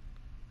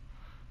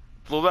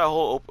 Blow that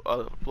hole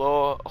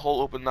blow a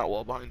hole open that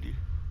wall behind you.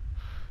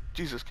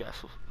 Jesus,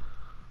 Castle.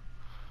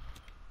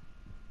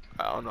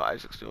 I don't know what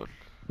Isaac's doing.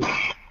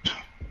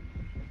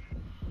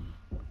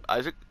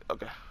 Isaac?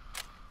 Okay.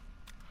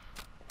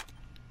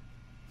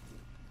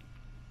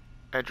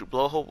 Andrew,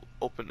 blow a hole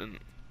open in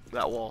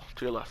that wall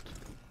to your left.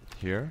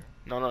 Here?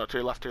 No, to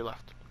your left,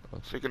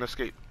 So you can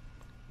escape.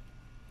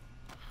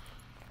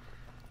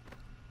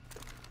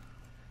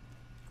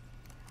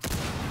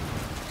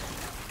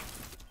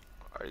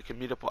 Alright, you can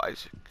meet up with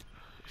Isaac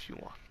if you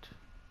want.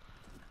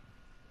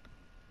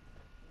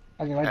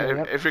 Okay, And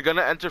yep. if you're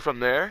gonna enter from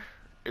there,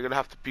 you're gonna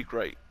have to peek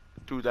right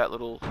through that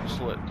little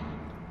slit.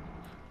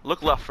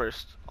 Look left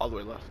first, all the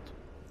way left.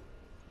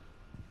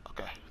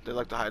 Okay, they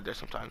like to hide there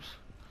sometimes.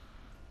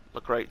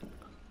 Look right,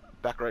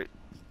 back right.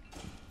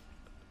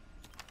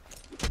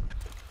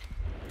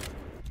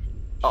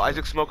 Oh,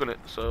 Isaac's smoking it,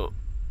 so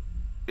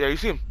yeah, you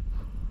see him.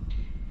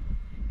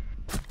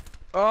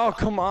 Oh,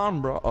 come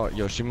on, bro. Oh,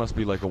 yo, she must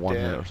be like a one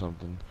hit Damn. or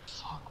something.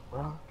 Fuck,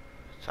 bro.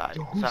 Side,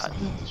 Yo, who side.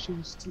 said this shit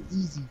was too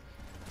easy?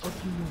 Fuck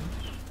you, man.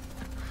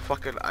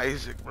 Fucking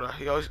Isaac, bro.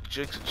 He always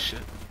jinxing shit.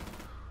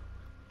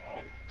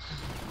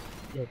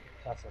 Yo,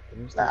 Casa,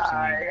 can you stop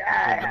singing?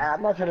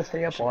 I'm not trying to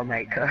stay up all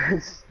night,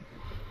 cuz.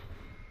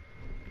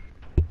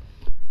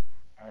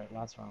 Alright,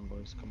 last round,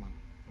 boys. Come on.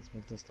 Let's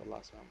make this the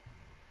last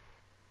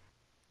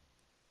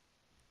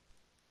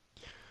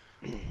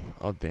round.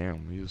 Oh,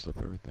 damn. We used up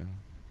everything.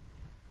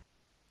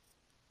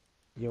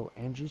 Yo,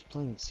 Andrew's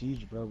playing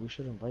Siege, bro. We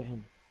should invite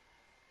him.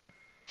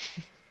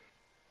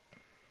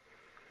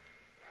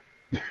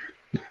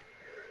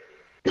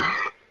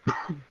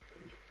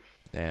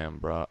 Damn,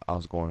 bro. I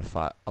was going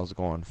 5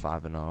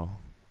 and 0.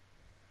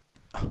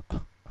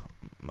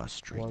 my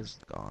streak is Was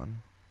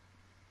gone.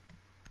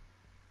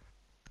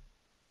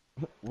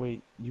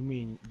 wait, you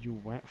mean you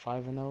went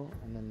 5-0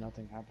 and then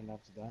nothing happened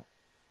after that?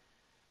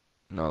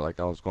 No, like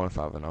I was going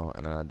 5-0,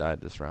 and then I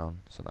died this round,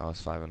 so now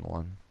it's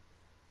 5-1.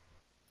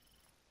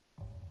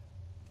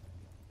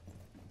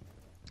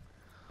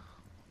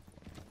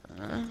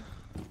 Uh,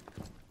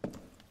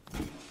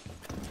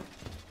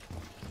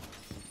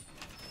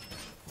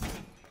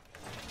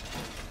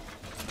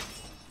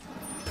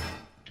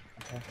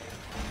 Okay.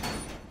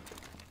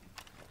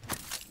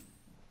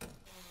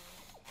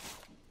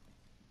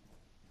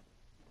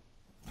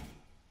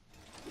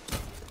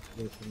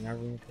 Wait, can y'all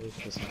reinforce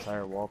this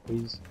entire wall,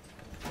 please?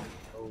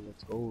 Oh,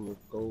 let's go, let's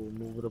go.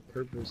 Move with a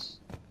purpose.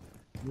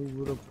 Move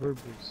with a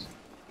purpose.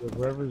 Yo,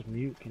 whoever's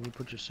mute, can you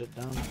put your shit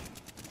down?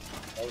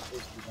 That was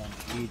supposed to be done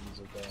ages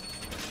ago.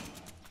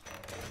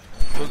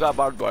 Who got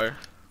barbed wire?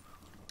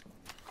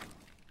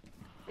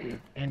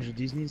 Andrew,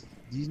 these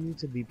need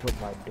to be put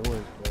by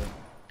doors, bro.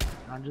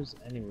 Not just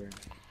anywhere.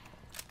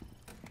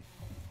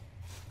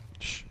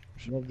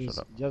 You have shut this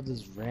up. you have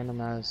this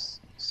random ass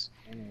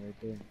scanner right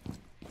there.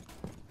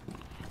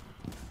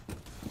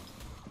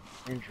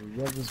 Andrew,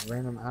 you have this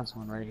random ass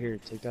one right here.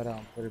 Take that out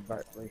and put it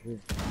back right here.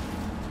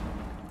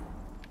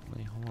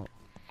 Wait, hold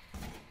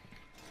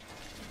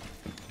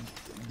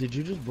Did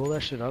you just blow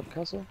that shit up,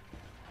 Kessel?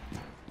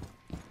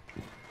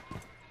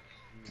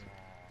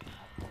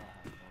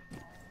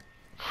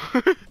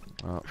 up.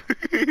 Oh,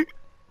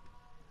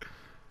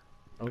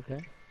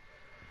 Okay.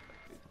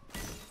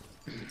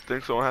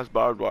 Think someone has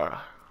barbed wire.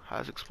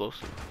 Has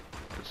explosive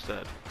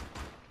instead.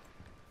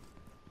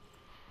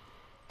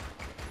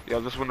 You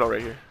have this window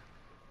right here.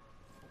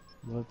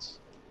 What's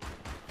up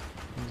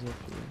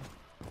here?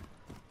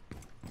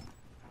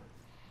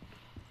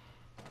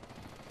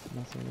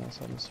 Nothing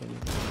else on the certain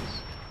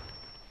place.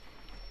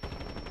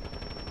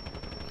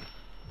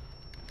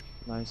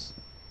 Nice.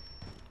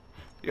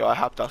 Yo, I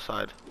hopped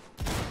outside.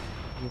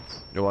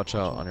 It's, yo, watch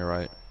out out. on your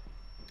right.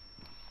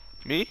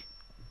 Me?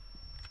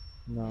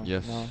 no.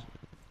 Yes. No.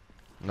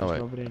 No, There's wait.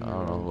 nobody in I your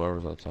don't know. right.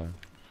 Whoever's outside.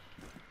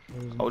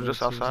 I was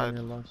just outside. On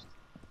your left.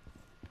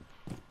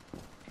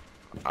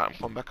 Alright, I'm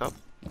coming back up.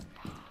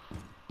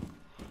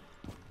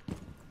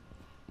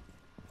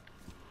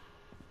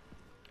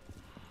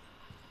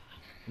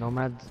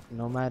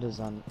 Nomad is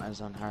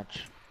on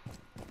hatch.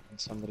 And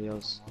somebody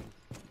else.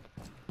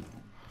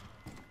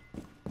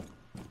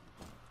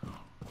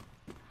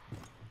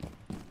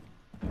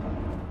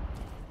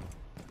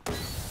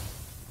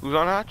 Who's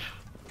on hatch?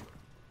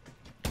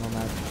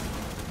 Nomad.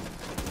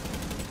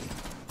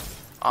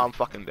 I'm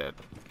fucking dead.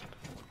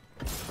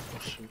 Oh,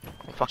 shoot.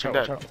 I'm fucking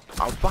Watch dead. out.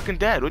 I'm fucking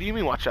dead. What do you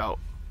mean, watch out?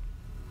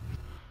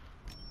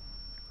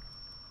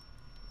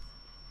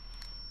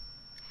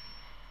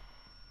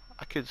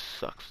 That kid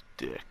sucks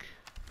dick.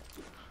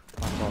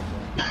 My fault,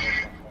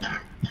 bro.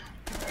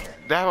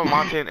 They have a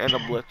mountain and a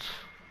blitz.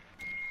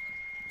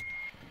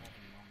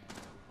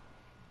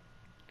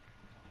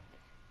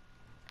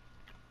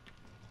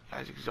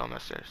 Guys, he's on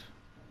that stairs.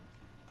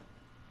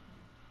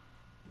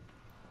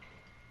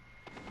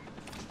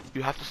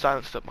 You have to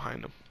silence step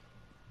behind him.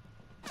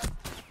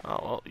 Oh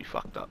well, you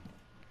fucked up.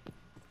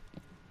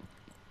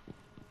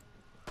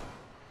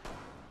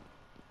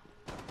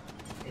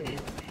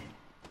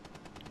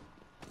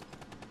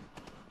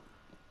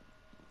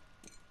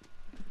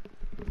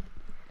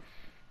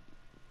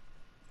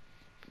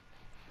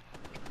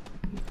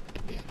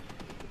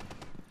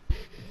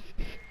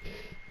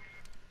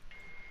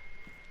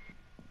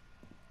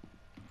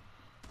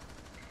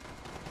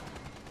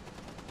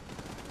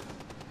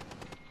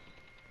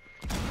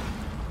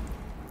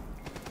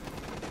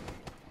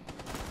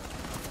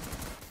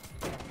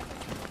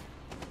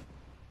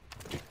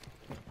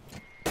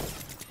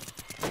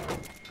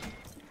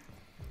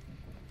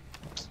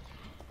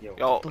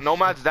 Yo,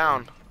 Nomad's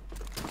down.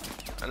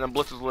 And then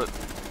Blitz is lit.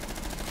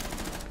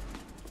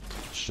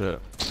 Shit.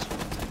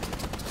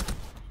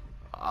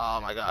 Oh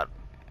my god.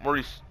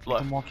 Maurice Let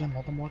left. them walk in,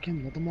 let them walk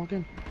in, let them walk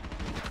in.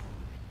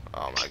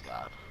 Oh my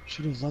god.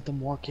 Should have let them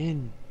walk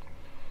in.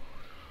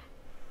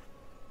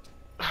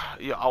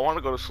 Yeah, I want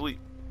to go to sleep.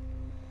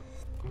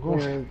 I'm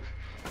going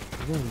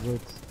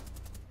Blitz.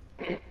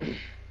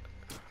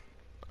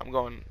 I'm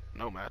going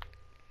Nomad.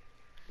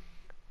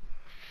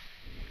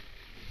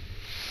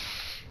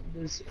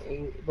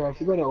 Bro,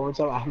 if you go to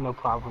overtime, I have no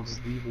problem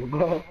just leaving,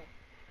 bro.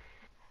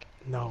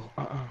 No,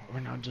 we're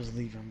not just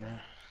leaving, bro.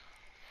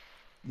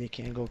 They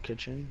can't go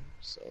kitchen,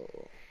 so.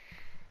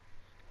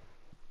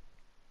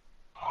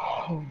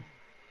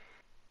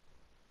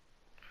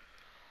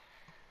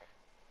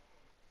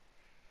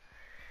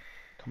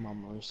 Come on,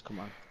 Maurice, come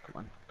on, come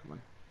on, come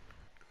on.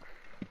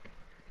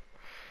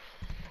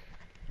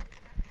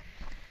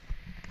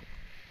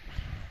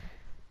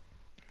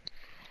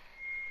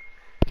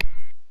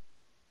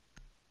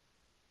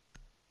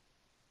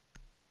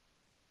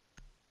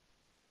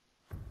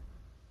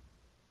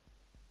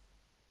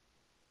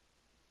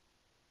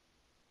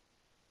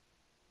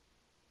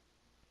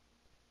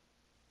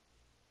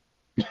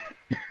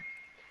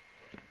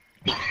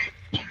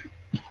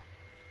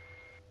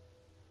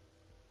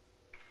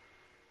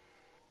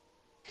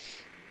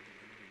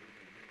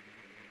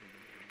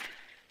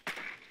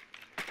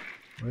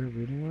 Where,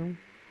 reading room?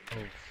 Oh,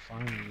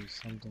 finally,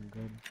 something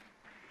good.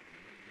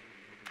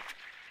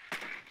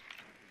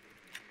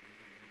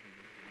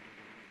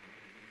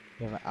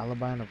 You have an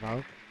alibi and a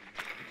valve?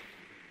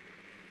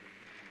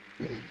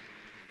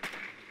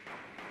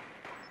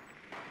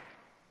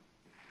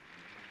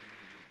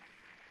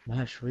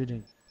 Mash,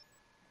 reading.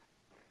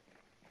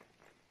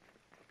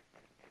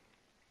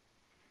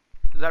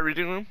 Is that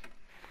reading room?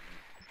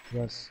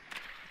 Yes.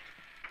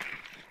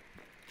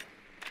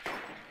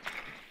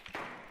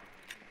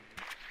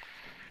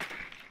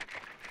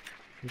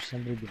 There's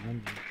somebody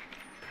behind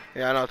you.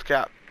 Yeah, I know it's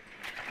Cap.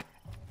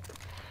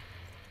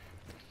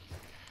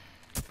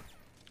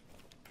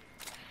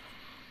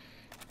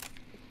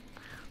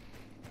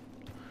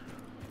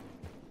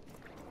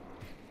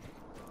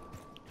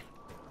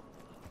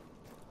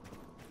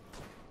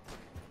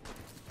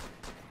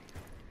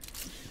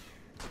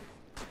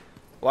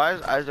 Why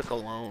is Isaac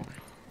alone?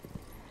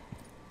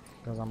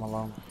 Because I'm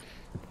alone.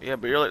 Yeah,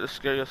 but you're like the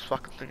scariest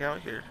fucking thing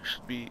out here. You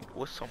should be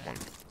with someone.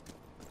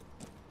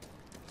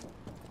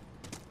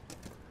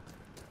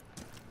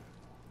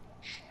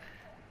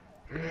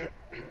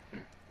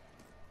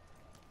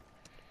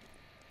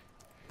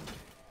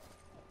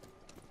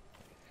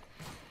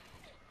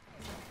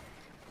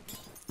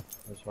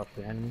 There's what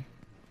behind me.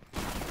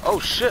 Oh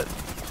shit!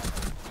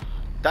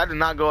 That did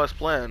not go as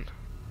planned.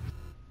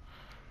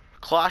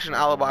 Clash and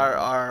Alibi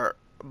are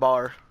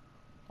bar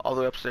all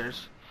the way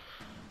upstairs.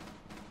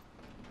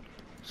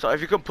 So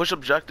if you can push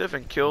objective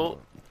and kill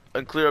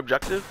and clear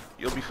objective,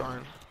 you'll be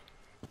fine.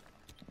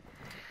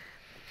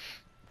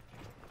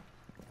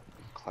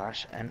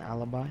 Clash and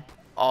alibi?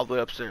 All the way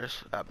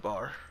upstairs at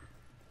bar.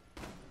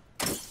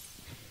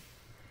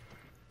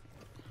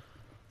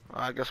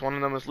 I guess one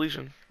of them is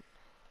Legion.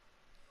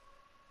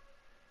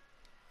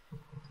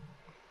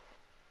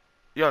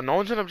 Yo, no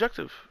one's in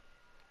objective.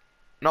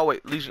 No,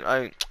 wait,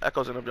 Legion,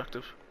 Echo's in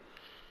objective.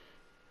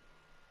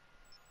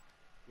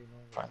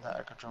 Find that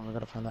echo drum. We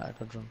gotta find that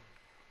echo drum.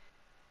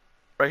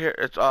 Right here,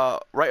 it's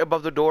right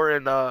above the door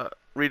in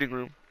reading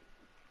room.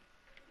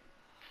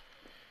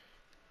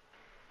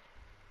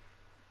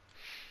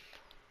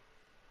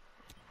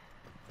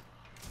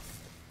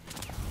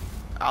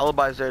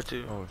 Alibi's there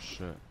too. Oh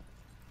shit.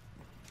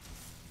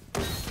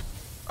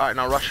 Alright,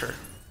 now rush her.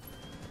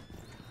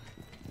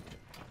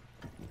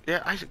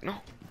 Yeah, Isaac, no.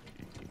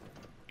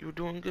 You were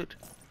doing good.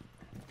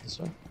 This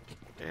way?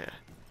 Yeah.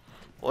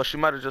 Well, she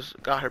might have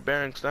just got her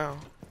bearings now.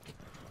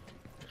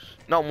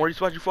 No,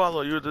 Maurice, why'd you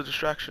follow? You were the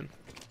distraction.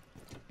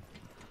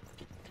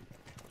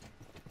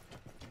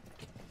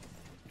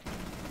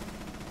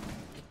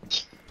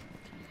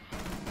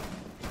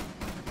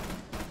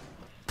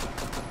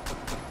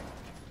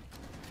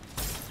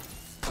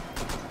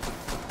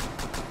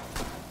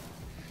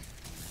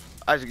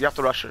 Isaac, you have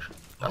to rush her.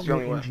 That's the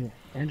only way. Andrew.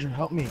 Andrew,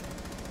 help me.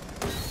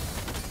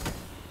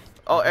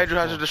 Oh, Andrew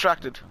has her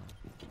distracted.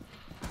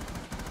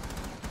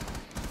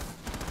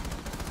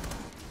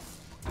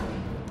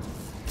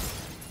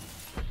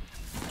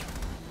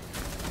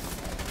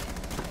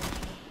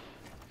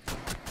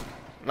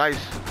 Nice.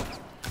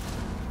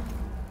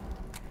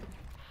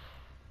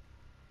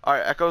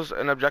 Alright, Echo's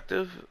an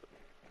objective.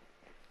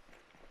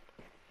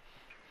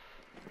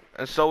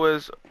 And so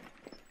is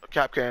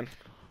Capcan.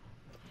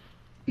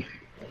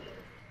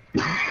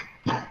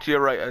 To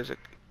your right, Isaac.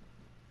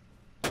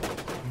 Right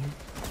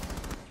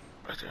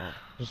there.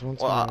 There's one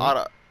to Well, the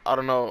right. I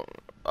don't know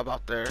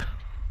about there.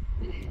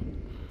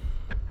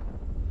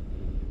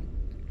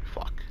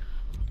 Fuck.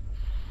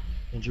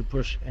 Andrew,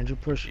 push. Andrew,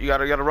 push. You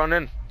gotta run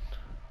in.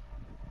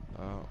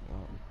 Well.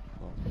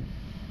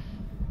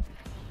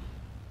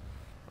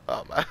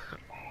 Oh man.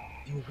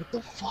 Yo, what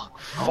the fuck?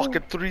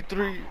 Fucking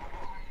 3-3.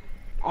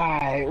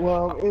 Alright,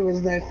 well, it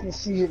was nice to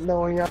see you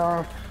knowing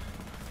y'all.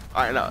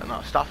 Alright,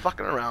 no, stop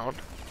fucking around.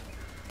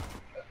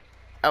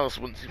 Alice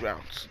wins these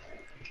rounds.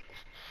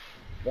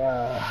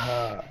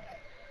 We'll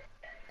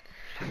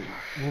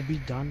be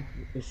done.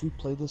 If we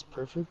play this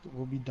perfect,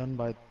 we'll be done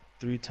by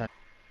 3:10.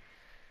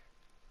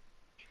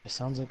 It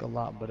sounds like a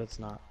lot, but it's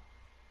not.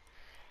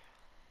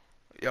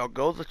 Yo,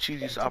 go the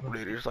cheesiest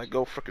operators. Like,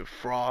 go frickin'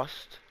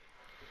 Frost.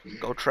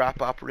 Go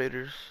Trap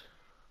operators.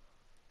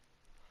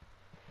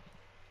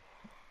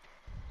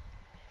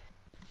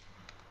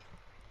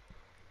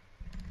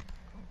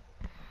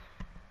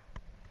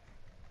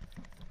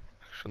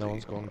 No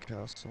one's going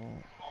castle.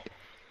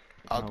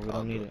 No, we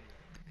don't need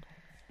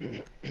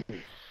it.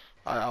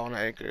 I want to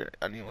anchor it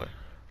anyway.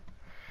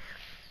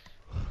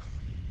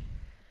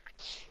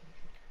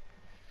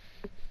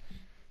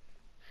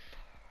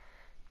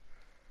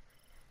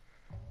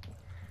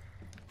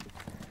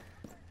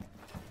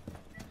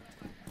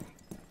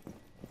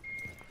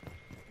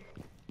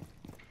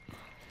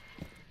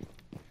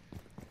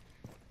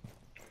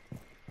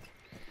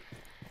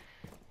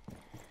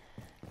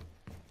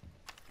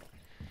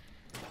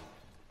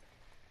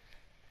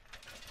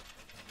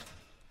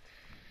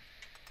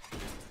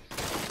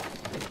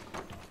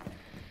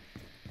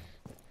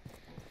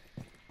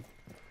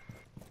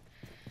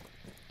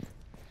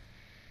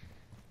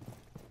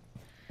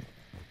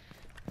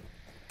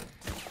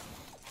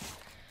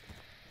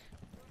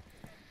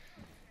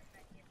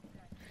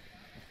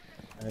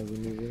 Alright,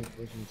 we need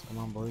reinforcements. Come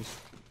on, boys.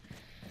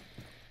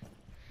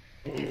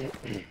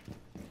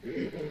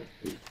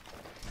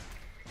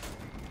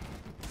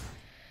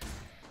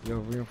 Yo,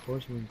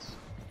 reinforcements.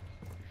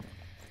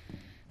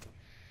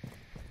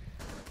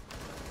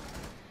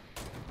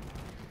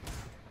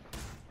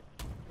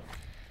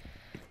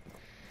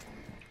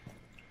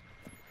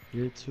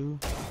 Here too.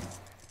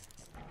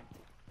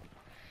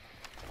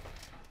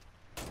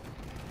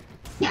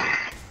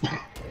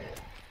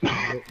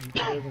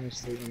 You're gonna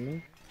stay in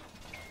me?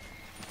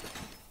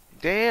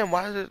 Damn,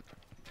 why is it?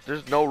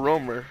 There's no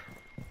roamer.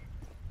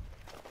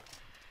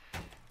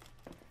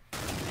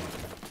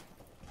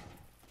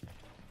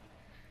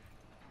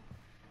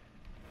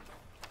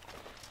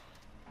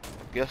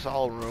 Guess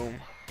I'll room.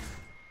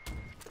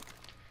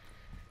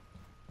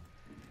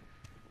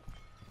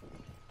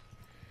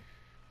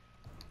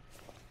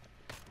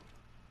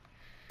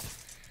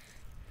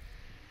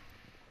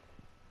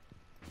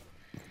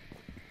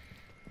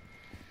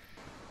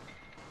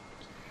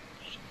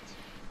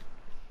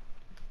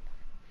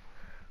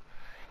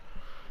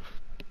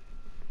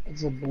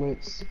 It's a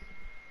blitz.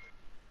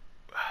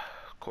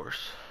 Of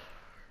course.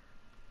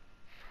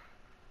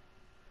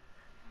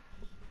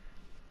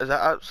 Is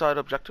that outside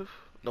objective?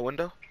 The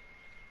window?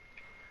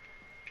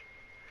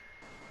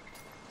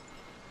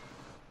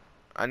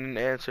 I need an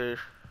answer.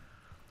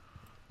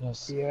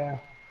 Yes. Yeah.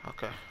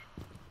 Okay.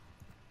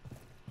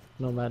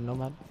 Nomad,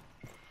 nomad.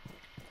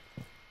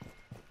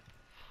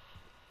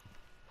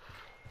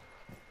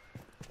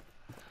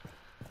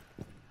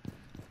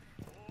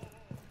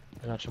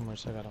 I got you,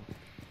 Morse. I got him.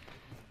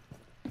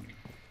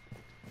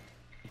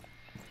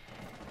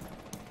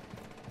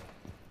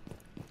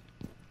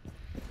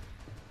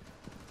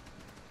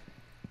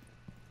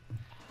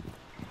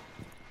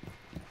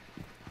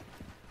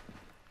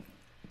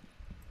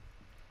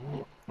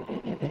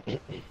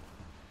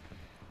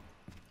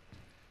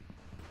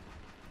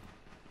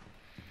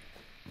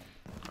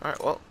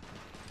 Alright, well.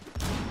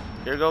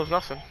 Here goes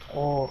nothing.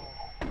 Oh,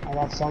 I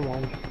got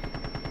someone.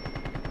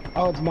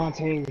 Oh, it's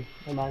Montaigne.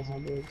 Oh, nice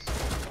on Blitz.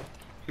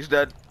 He's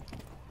dead.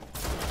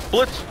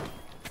 Blitz!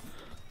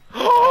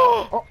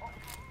 Oh,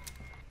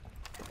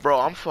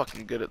 Bro, I'm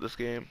fucking good at this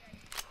game.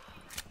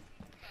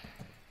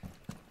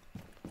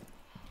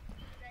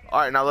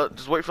 Alright, now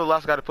just wait for the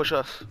last guy to push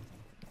us.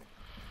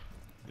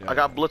 Yeah. I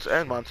got Blitz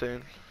and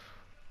Montaigne.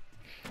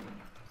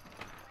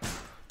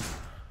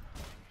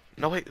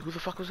 No, wait, who the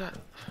fuck was that?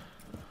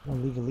 No,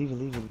 leave it, leave it,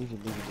 leave it, leave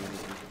it, leave it, leave it,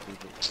 leave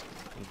it, leave it.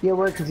 yeah,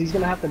 wait, because he's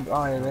gonna have to.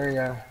 Oh, yeah, there you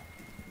go.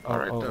 Oh,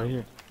 Alright, oh, then. right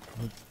here.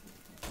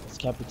 It's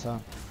Capitan.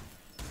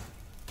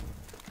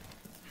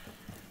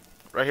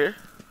 Right here?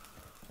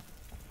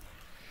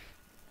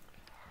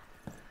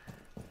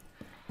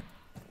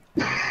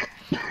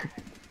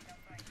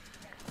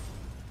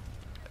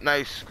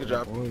 Nice, good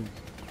job. Boys.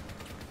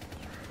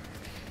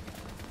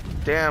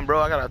 Damn, bro,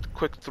 I got a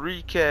quick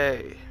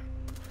 3K.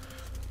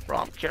 Bro,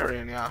 I'm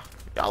carrying y'all.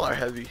 Y'all are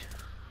heavy.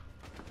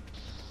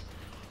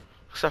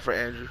 Except for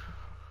Andrew.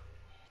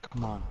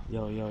 Come on,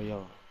 yo, yo,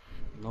 yo.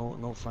 No,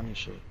 no funny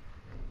shit.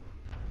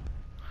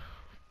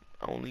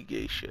 Only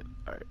gay shit.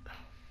 Alright.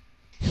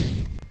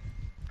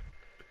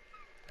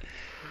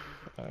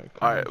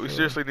 Alright, we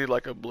seriously need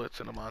like a Blitz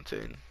and a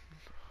Montaigne.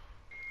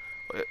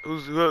 Wait,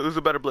 who's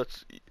a better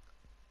Blitz?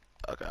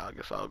 Okay, I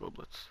guess I'll go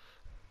Blitz.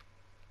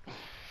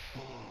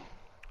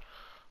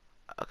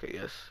 Okay,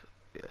 yes.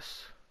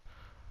 Yes.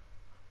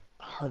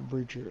 Hard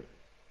breacher.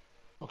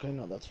 Okay,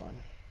 no, that's fine.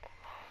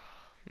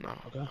 No.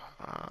 Okay.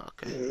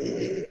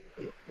 Okay.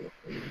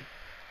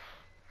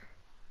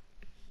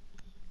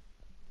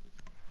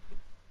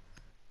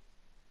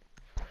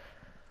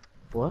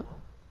 What?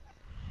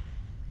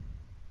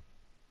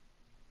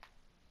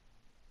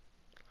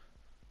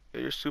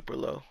 Yeah, you're super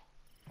low.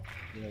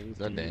 Yeah, Is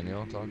that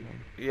Daniel talking?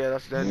 Yeah,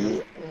 that's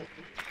Daniel.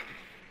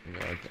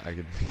 Yeah, I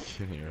could be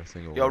kidding you a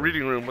single Yo, word.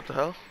 reading room, what the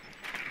hell?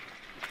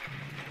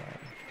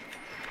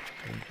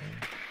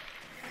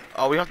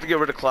 Oh, we have to get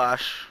rid of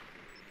Clash.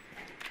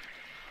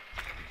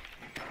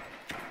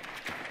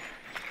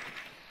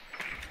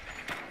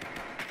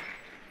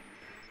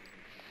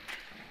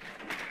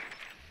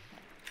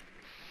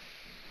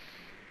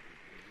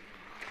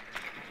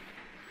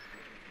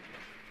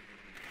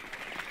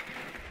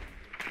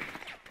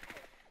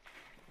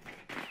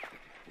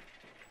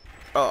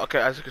 Oh, okay,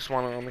 Isaac is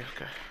spawning on me,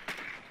 okay.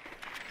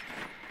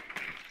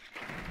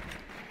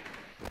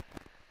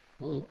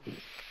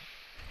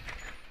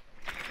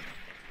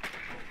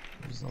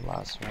 Who's the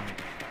last one?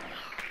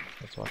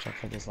 Let's watch out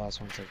for this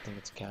last one, so I think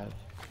it's Cat.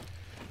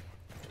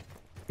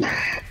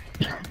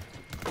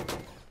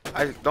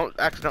 I don't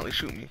accidentally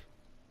shoot me.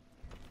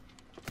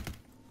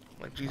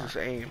 Like Jesus,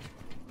 aim.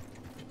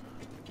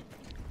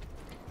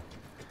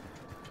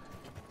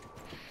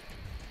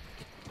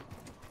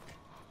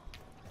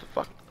 What the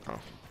fuck? Oh.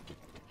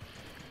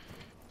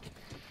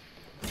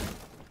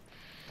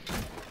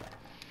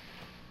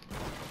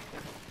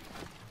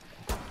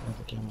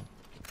 The camera.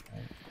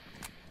 Right.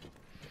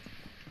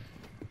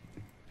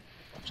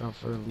 Watch out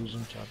for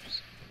illusion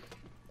traps.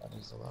 That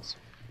is the last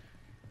one.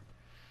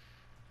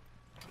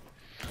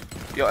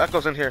 Yo,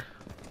 Echo's in here.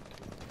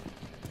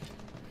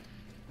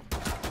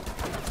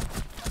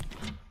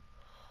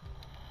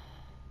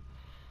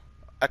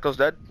 Echo's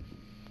dead.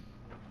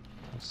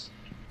 Nice.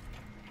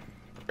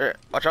 Here,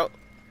 watch out.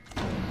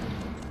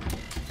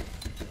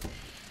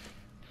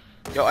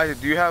 Yo,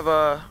 Isaac, do you have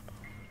a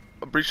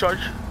breach charge?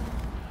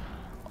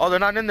 Oh, they're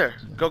not in there.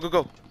 Go, go,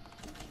 go.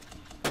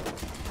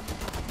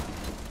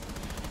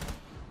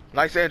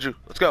 Nice, Andrew.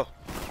 Let's go.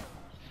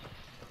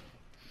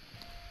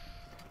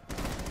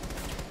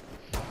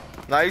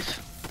 Nice.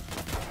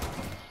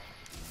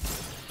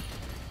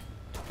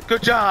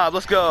 Good job.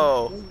 Let's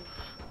go.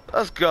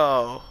 Let's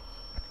go.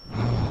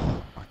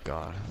 Oh my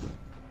god.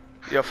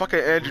 Yo, fucking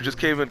Andrew just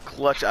came in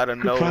clutch out of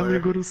We can finally nowhere.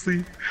 go to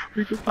sleep.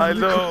 We can I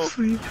finally go know. to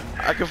sleep.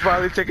 I can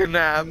finally take a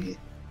nap.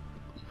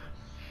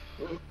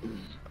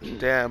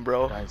 Damn,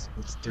 bro. Guys,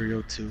 it's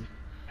 3:02.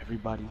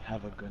 Everybody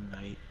have a good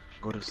night.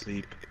 Go to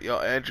sleep. Yo,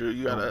 Andrew,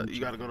 you gotta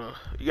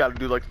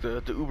do like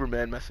the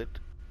Uberman method.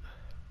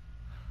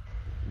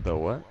 The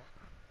what?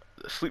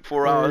 Sleep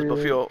 4 hours, but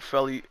feel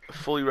fully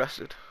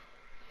rested.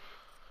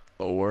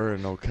 Oh, word,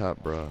 no cap,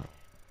 bro.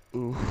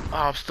 Ooh. Oh,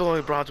 I'm still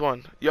only bronze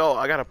 1. Yo,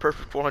 I got a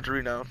perfect 400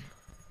 renown.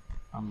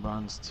 I'm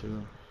bronze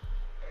 2.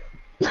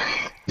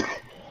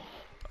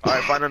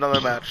 Alright, find another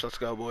match. Let's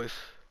go, boys.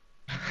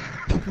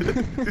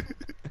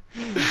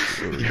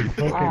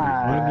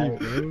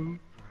 Alright.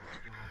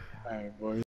 Alright, boys.